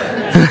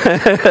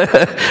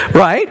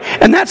 Right?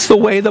 And that's the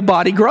way the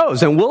body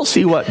grows. And we'll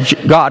see what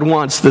God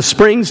wants the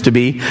Springs to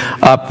be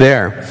up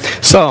there.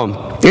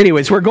 So,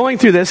 anyways, we're going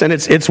through this, and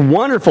it's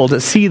wonderful to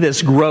see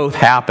this growth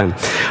happen.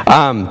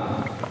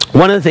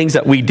 One of the things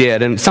that we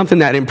did, and something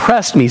that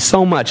impressed me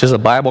so much as a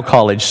Bible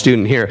college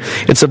student here,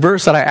 it's a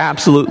verse that I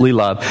absolutely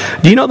love.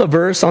 Do you know the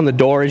verse on the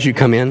door as you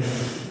come in?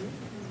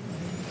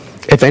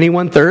 If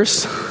anyone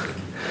thirsts,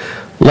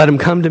 let him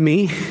come to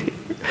me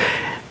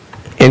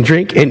and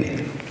drink.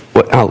 And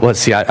let's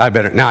see, I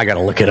got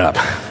to look it up.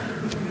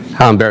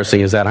 How embarrassing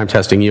is that? I'm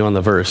testing you on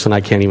the verse, and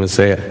I can't even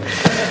say it.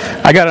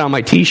 I got it on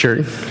my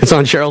T-shirt. It's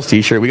on Cheryl's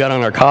T-shirt. We got it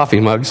on our coffee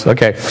mugs.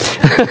 Okay.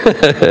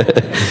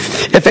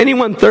 If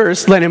anyone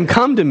thirsts, let him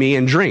come to me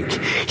and drink.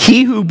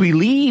 He who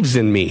believes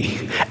in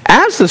me,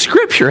 as the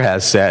Scripture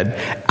has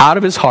said, out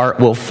of his heart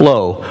will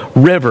flow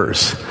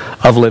rivers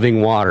of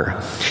living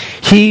water.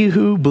 He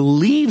who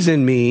believes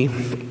in me,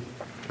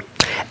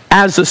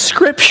 as the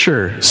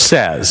Scripture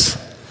says,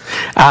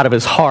 out of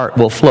his heart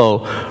will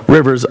flow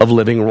rivers of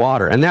living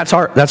water. And that's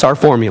our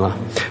formula.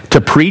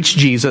 To preach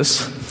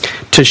Jesus,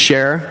 to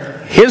share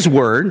His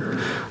Word,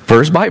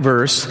 verse by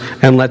verse,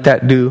 and let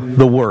that do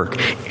the work.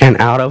 And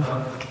out of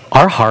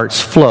our hearts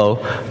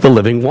flow the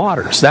living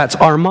waters. That's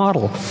our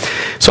model.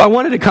 So I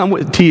wanted to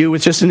come to you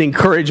with just an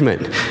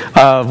encouragement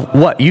of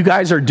what you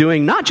guys are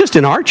doing, not just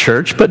in our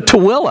church, but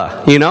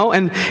Tooele,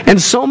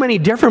 and so many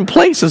different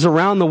places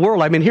around the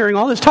world. I've been hearing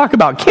all this talk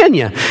about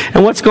Kenya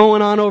and what's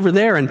going on over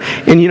there. And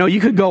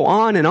you could go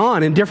on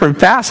in different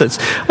facets.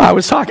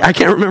 I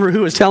can't remember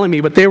who was telling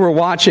me, but they were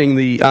watching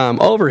the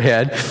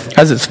overhead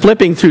as it's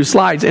flipping through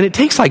slides, and it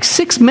takes like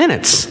 6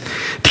 minutes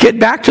to get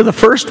back to the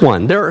first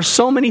one. There are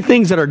so many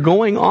things that are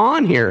going on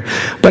here.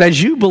 But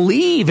as you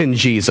believe in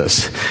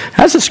Jesus,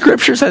 as the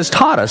Scriptures has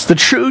taught us, the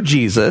true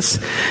Jesus,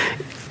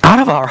 out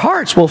of our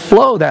hearts will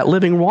flow that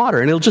living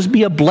water, and it'll just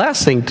be a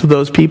blessing to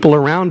those people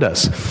around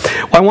us.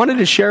 Well, I wanted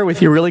to share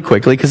with you really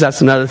quickly, because that's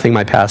another thing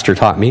my pastor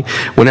taught me.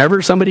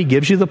 Whenever somebody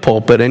gives you the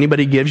pulpit,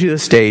 anybody gives you the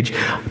stage,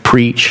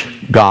 preach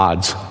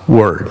God's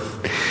Word.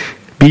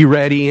 Be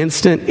ready,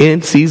 instant,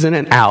 in season,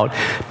 and out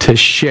to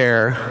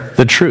share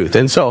the truth.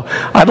 And so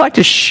I'd like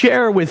to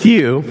share with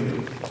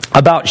you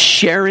about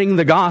sharing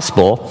the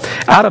gospel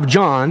out of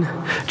John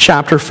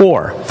chapter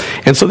 4.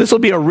 And so this will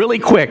be a really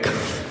quick,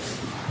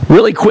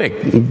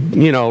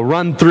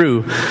 run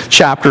through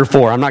chapter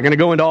 4. I'm not going to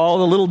go into all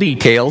the little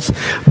details,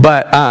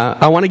 but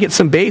I want to get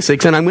some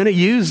basics, and I'm going to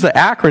use the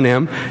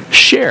acronym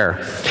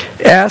SHARE.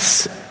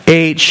 S-H-A-R-E.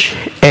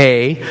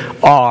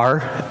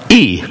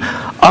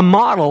 A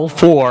model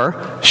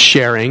for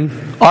sharing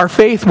our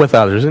faith with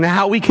others and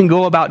how we can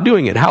go about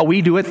doing it, how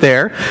we do it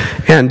there,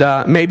 and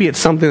maybe it's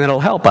something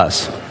that'll help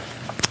us.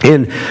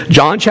 In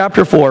John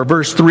chapter 4,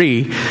 verse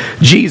 3,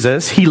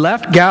 Jesus, He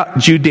left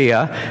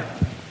Judea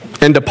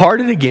and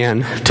departed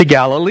again to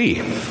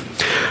Galilee.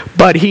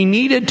 but he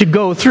needed to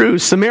go through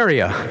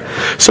Samaria.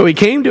 So he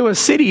came to a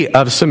city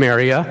of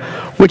Samaria,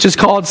 which is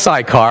called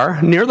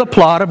S.H.A.R.E, near the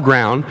plot of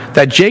ground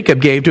that Jacob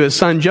gave to his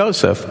son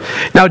Joseph.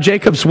 Now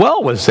Jacob's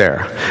well was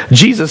there.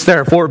 Jesus,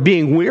 therefore,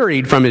 being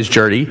wearied from his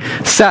journey,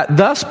 sat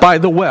thus by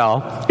the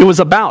well. It was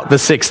about the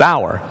 6th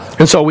hour.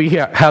 And so we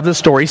have the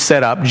story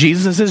set up.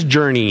 Jesus is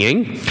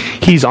journeying.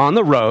 He's on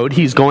the road.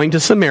 He's going to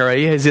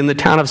Samaria. He's in the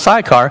town of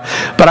S.H.A.R.E.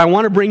 But I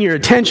want to bring your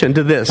attention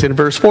to this. In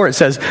verse 4 it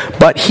says,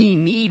 but he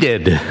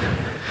needed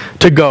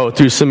to go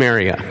through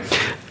Samaria.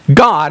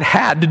 God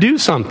had to do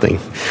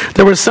something.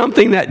 There was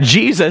something that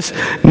Jesus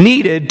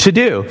needed to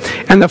do.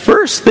 And the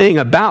first thing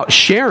about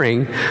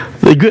sharing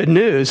the good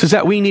news is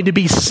that we need to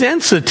be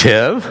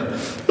sensitive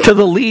to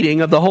the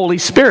leading of the Holy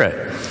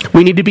Spirit.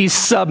 We need to be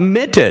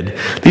submitted.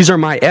 These are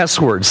my S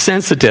words,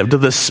 sensitive to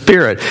the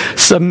Spirit,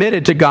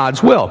 submitted to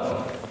God's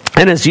will.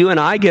 And as you and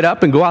I get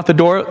up and go out the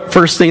door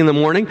first thing in the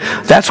morning,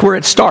 that's where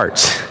it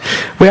starts.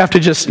 We have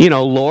to just,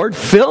 Lord,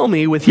 fill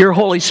me with your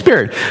Holy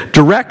Spirit.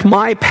 Direct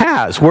my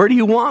paths. Where do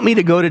you want me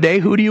to go today?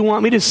 Who do you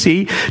want me to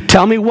see?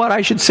 Tell me what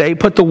I should say.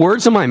 Put the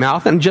words in my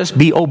mouth and just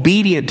be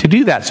obedient to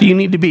do that. So you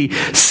need to be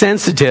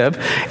sensitive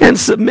and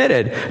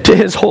submitted to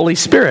his Holy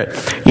Spirit.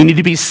 You need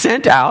to be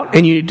sent out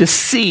and you need to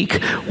seek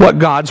what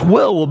God's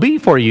will be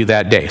for you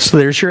that day. So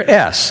there's your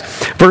S.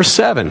 Verse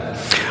 7.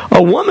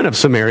 A woman of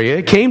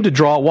Samaria came to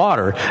draw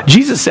water.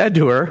 Jesus said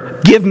to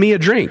her, give me a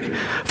drink.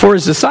 For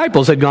his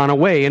disciples had gone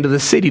away into the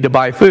city to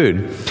buy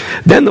food.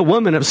 Then the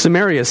woman of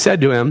Samaria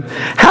said to him,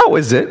 how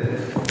is it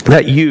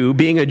that you,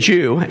 being a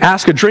Jew,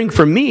 ask a drink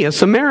from me, a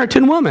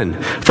Samaritan woman?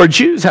 For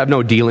Jews have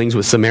no dealings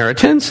with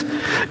Samaritans.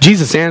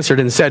 Jesus answered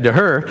and said to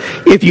her,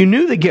 if you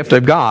knew the gift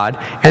of God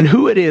and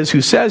who it is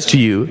who says to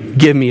you,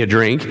 give me a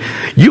drink,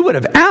 you would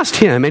have asked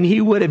him and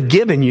he would have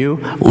given you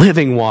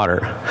living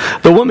water.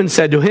 The woman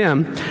said to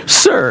him,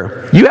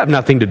 sir, you have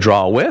nothing to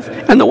draw with,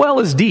 and the well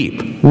is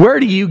deep. Where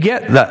do you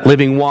get that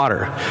living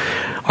water?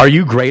 Are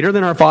you greater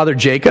than our father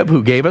Jacob,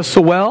 who gave us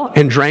the well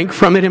and drank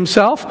from it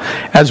himself,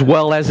 as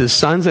well as his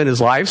sons and his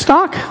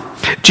livestock?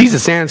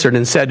 Jesus answered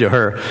and said to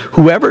her,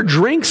 whoever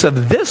drinks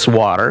of this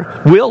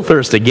water will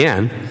thirst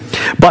again,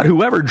 but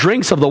whoever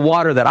drinks of the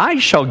water that I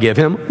shall give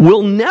him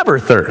will never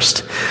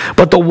thirst.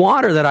 But the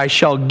water that I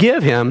shall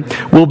give him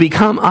will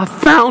become a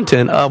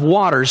fountain of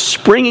water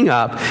springing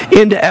up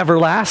into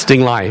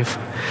everlasting life.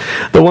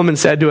 The woman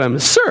said to him,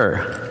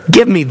 sir,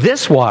 give me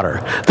this water,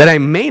 that I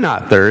may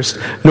not thirst,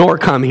 nor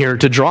come here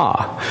to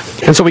draw.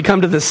 And so we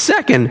come to the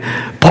second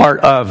part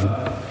of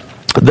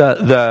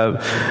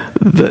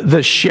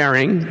the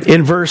sharing.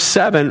 In verse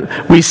 7,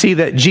 we see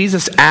that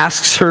Jesus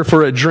asks her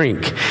for a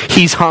drink.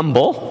 He's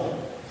humble.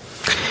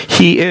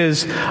 He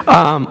is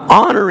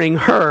honoring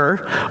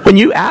her. When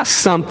you ask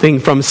something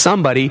from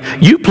somebody,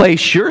 you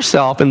place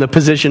yourself in the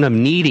position of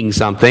needing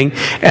something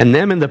and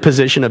them in the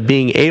position of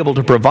being able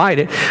to provide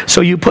it.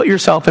 So you put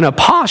yourself in a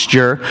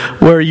posture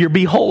where you're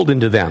beholden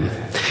to them.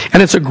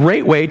 And it's a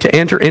great way to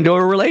enter into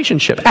a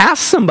relationship.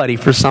 Ask somebody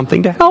for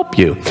something to help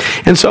you.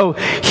 And so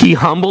he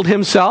humbled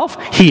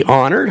himself. He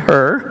honored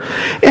her.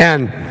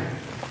 And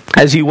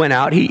as he went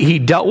out, he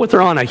dealt with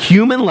her on a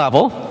human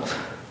level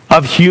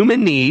of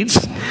human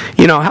needs.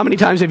 How many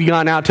times have you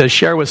gone out to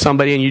share with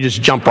somebody and you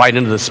just jump right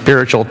into the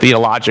spiritual,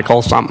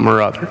 theological, something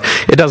or other?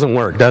 It doesn't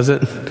work, does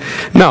it?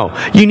 No.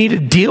 You need to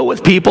deal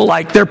with people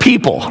like they're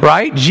people,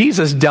 right?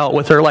 Jesus dealt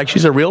with her like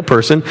she's a real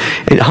person,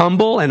 and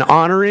humble and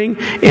honoring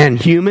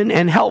and human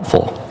and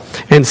helpful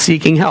and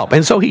seeking help.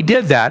 And so he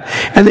did that.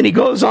 And then he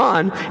goes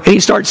on and he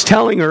starts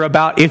telling her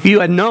about, if you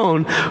had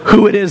known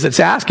who it is that's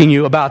asking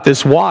you about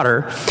this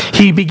water,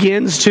 he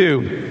begins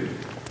to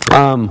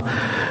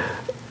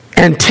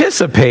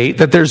anticipate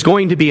that there's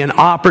going to be an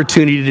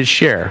opportunity to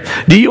share.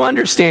 Do you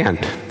understand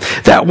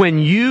that when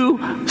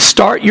you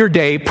start your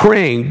day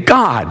praying,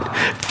 God,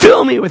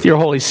 fill me with your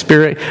Holy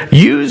Spirit,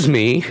 use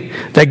me,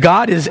 that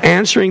God is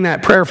answering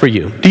that prayer for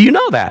you? Do you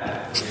know that?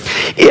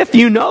 If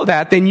you know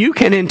that, then you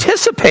can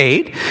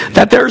anticipate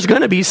that there's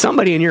going to be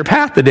somebody in your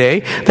path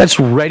today that's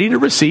ready to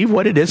receive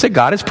what it is that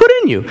God has put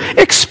in you.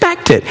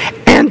 Expect it,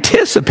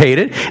 anticipate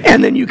it,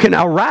 and then you can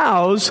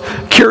arouse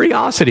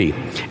curiosity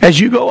as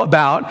you go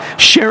about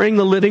sharing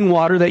the living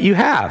water that you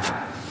have.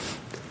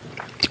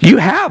 You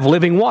have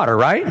living water,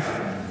 right?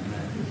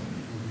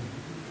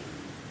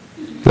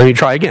 Let me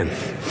try again.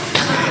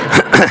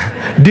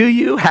 Do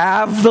you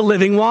have the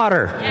living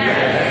water?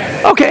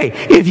 Yes. Okay,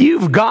 if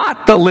you've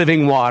got the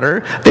living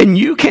water, then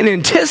you can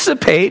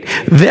anticipate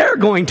they're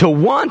going to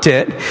want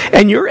it,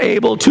 and you're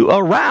able to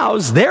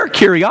arouse their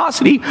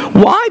curiosity.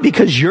 Why?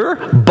 Because you're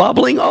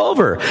bubbling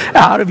over.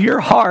 Out of your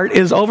heart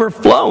is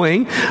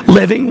overflowing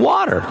living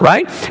water,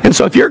 right? And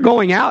so if you're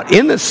going out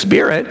in the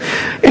Spirit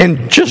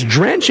and just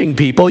drenching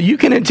people, you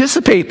can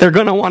anticipate they're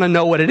going to want to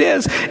know what it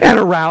is and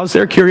arouse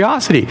their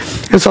curiosity.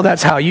 And so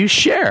that's how you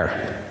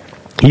share.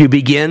 You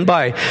begin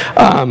by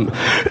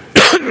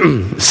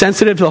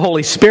sensitive to the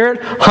Holy Spirit,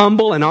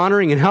 humble and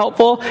honoring and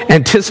helpful,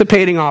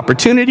 anticipating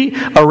opportunity,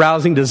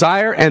 arousing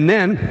desire, and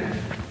then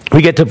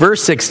We get to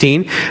verse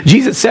 16.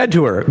 Jesus said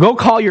to her, "Go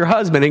call your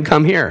husband and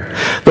come here."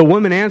 The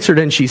woman answered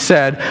and she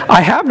said,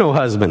 "I have no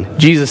husband."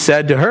 Jesus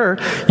said to her,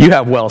 "You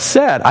have well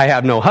said, 'I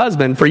have no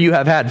husband,' for you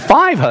have had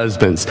 5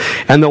 husbands,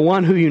 and the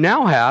one who you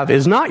now have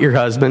is not your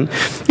husband,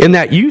 in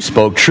that you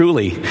spoke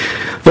truly."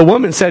 The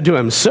woman said to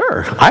him,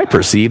 "Sir, I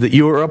perceive that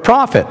you are a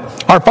prophet.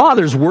 Our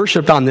fathers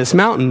worshipped on this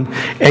mountain,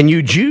 and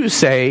you Jews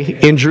say,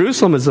 'In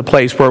Jerusalem is the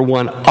place where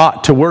one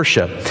ought to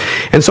worship.'"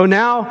 And so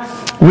now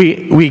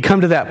we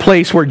come to that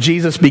place where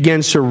Jesus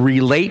begins to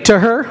relate to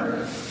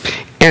her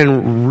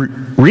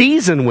and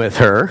reason with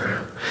her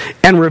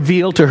and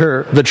reveal to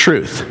her the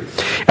truth.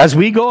 As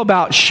we go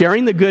about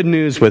sharing the good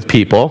news with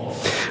people,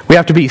 we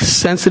have to be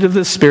sensitive to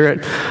the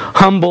Spirit,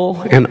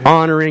 humble and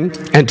honoring,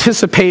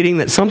 anticipating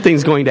that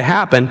something's going to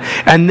happen.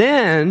 And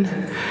then,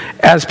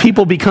 as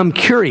people become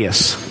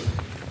curious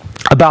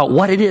about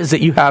what it is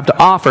that you have to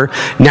offer,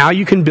 now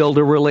you can build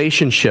a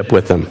relationship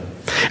with them.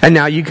 And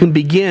now you can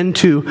begin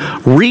to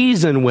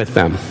reason with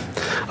them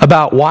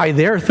about why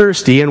they're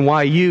thirsty and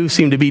why you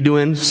seem to be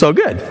doing so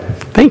good.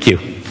 Thank you.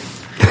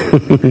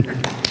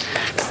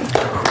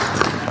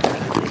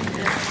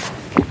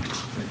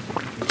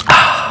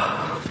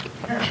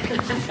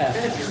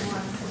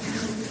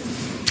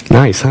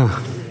 Nice, huh?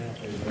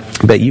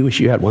 Bet you wish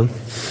you had one.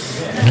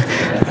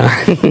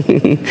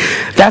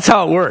 That's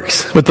how it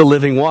works with the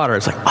living water.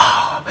 It's like,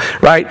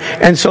 right?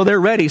 And so they're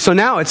ready. So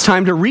now it's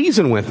time to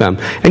reason with them.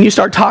 And you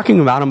start talking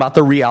about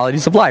the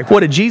realities of life.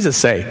 What did Jesus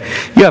say?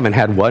 You haven't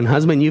had 1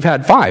 husband, you've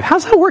had 5.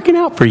 How's that working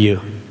out for you?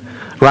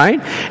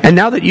 Right? And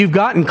now that you've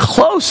gotten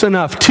close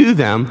enough to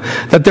them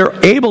that they're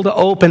able to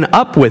open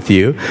up with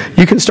you,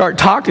 you can start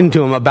talking to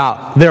them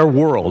about their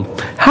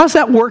world. How's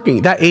that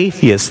working? That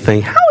atheist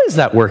thing, how is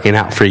that working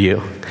out for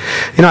you?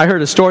 You know, I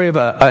heard a story of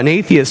an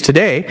atheist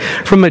today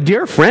from a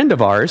dear friend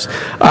of ours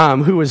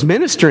who was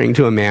ministering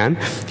to a man.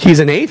 He's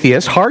an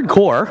atheist,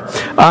 hardcore,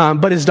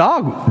 but his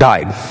dog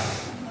died.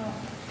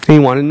 And he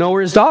wanted to know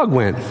where his dog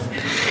went.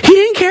 He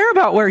didn't care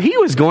about where he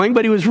was going,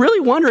 but he was really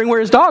wondering where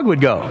his dog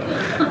would go.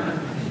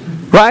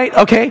 Right?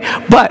 Okay?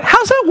 But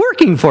how's that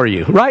working for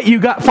you? Right? You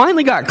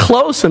finally got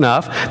close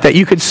enough that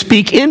you could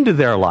speak into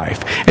their life.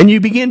 And you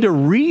begin to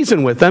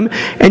reason with them,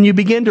 and you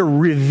begin to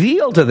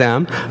reveal to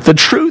them the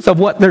truth of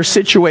what their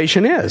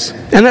situation is.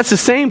 And that's the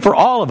same for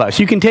all of us.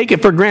 You can take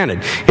it for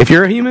granted. If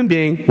you're a human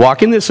being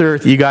walking this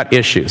earth, you got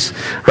issues.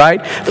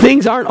 Right?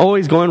 Things aren't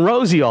always going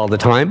rosy all the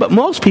time, but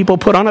most people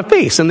put on a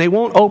face and they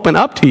won't open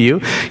up to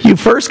you. You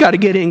first got to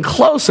get in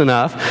close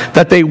enough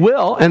that they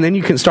will, and then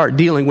you can start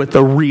dealing with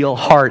the real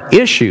heart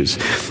issues.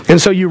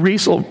 And so you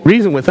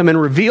reason with them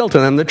and reveal to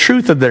them the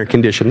truth of their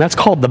condition. That's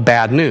called the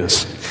bad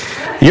news.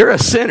 You're a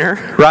sinner,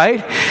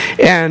 right?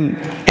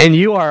 And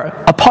you are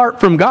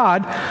apart from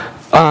God,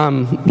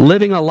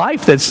 living a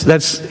life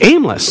that's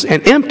aimless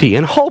and empty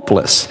and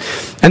hopeless.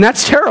 And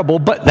that's terrible,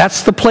 but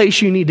that's the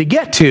place you need to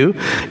get to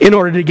in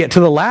order to get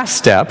to the last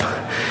step,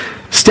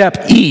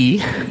 step E,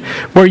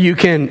 where you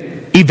can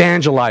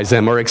evangelize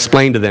them or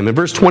explain to them. In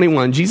verse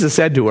 21, Jesus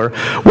said to her,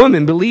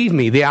 "Woman, believe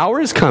me, the hour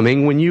is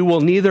coming when you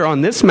will neither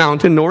on this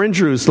mountain nor in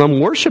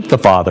Jerusalem worship the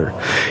Father.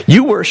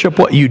 You worship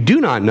what you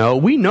do not know.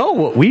 We know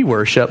what we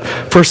worship,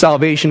 for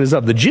salvation is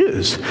of the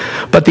Jews.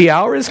 But the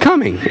hour is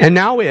coming, and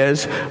now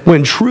is,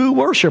 when true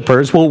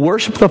worshipers will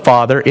worship the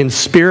Father in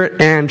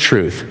spirit and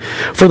truth.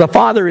 For the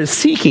Father is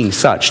seeking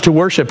such to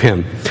worship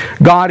him.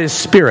 God is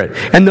spirit,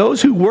 and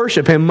those who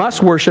worship him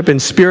must worship in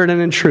spirit and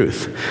in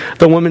truth."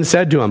 The woman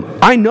said to him,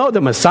 "I know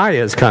the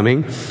Messiah is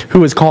coming,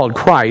 who is called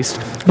Christ.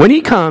 When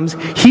he comes,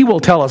 he will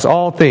tell us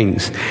all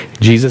things."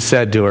 Jesus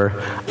said to her,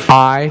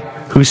 "I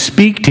who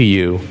speak to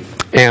you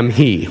am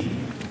he."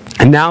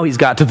 And now he's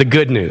got to the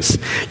good news.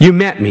 You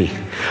met me.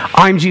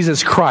 I'm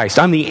Jesus Christ.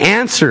 I'm the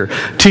answer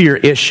to your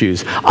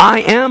issues. I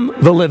am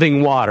the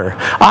living water.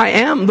 I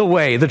am the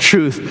way, the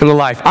truth, and the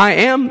life. I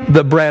am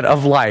the bread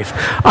of life.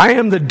 I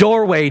am the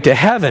doorway to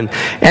heaven.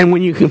 And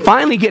when you can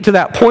finally get to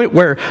that point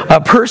where a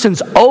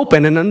person's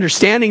open and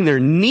understanding their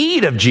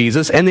need of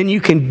Jesus, and then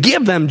you can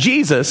give them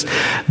Jesus,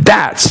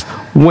 that's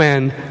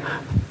when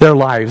their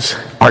lives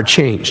are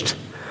changed.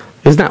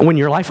 Isn't that when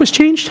your life was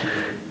changed?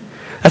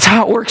 That's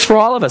how it works for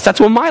all of us. That's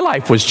when my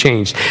life was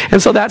changed.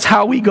 And so that's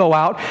how we go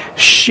out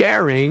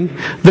sharing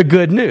the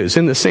good news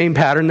in the same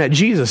pattern that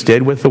Jesus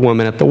did with the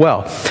woman at the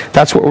well.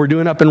 That's what we're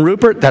doing up in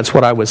Rupert. That's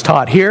what I was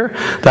taught here.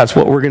 That's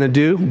what we're going to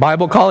do,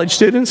 Bible college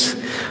students,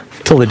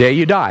 till the day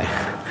you die.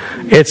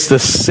 It's the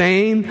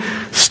same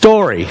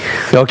story,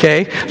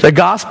 okay? The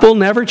gospel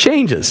never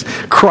changes.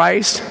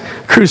 Christ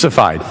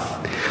crucified,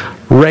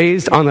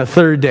 raised on the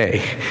 3rd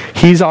day.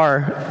 He's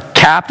our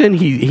captain.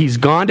 He's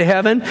gone to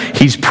heaven.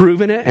 He's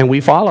proven it, and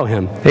we follow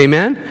him.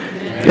 Amen?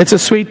 It's a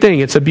sweet thing.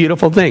 It's a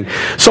beautiful thing.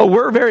 So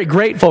we're very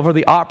grateful for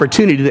the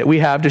opportunity that we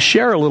have to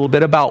share a little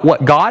bit about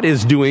what God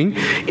is doing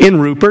in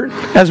Rupert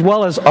as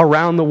well as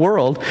around the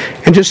world,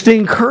 and just to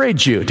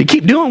encourage you to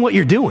keep doing what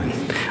you're doing.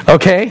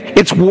 Okay?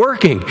 It's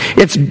working.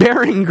 It's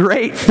bearing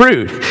great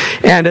fruit.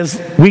 And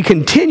as we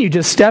continue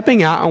just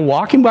stepping out and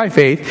walking by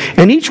faith,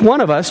 and each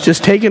one of us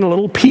just taking a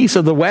little piece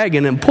of the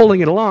wagon and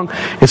pulling it along,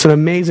 it's an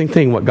amazing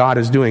thing what God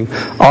is doing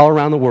all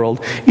around the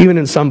world, even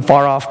in some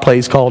far-off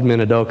place called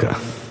Minidoka.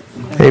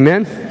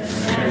 Amen?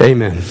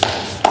 Amen.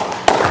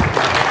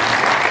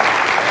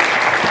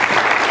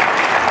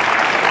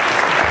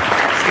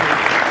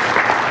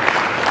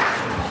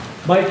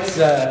 Mike's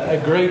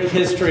a great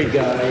history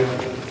guy,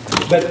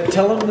 but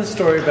tell him the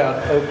story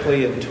about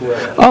Oakley and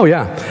Tooele. Oh,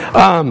 yeah.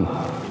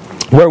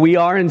 Where we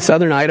are in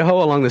southern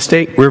Idaho along the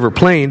State River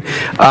Plain,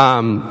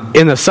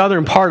 in the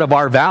southern part of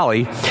our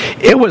valley,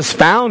 it was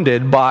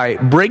founded by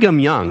Brigham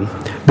Young.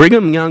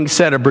 Brigham Young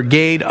set a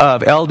brigade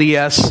of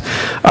LDS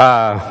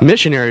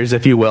missionaries,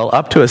 if you will,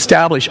 up to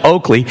establish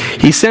Oakley.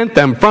 He sent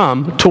them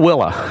from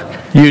Tooele,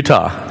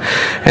 Utah.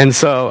 And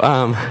so...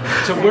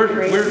 so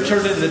we're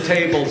turning the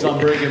tables on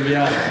Brigham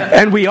Young.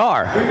 And we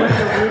are. We went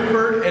to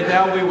Rupert, and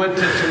now we went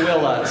to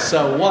Tooele.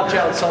 So watch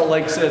out, Salt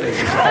Lake City.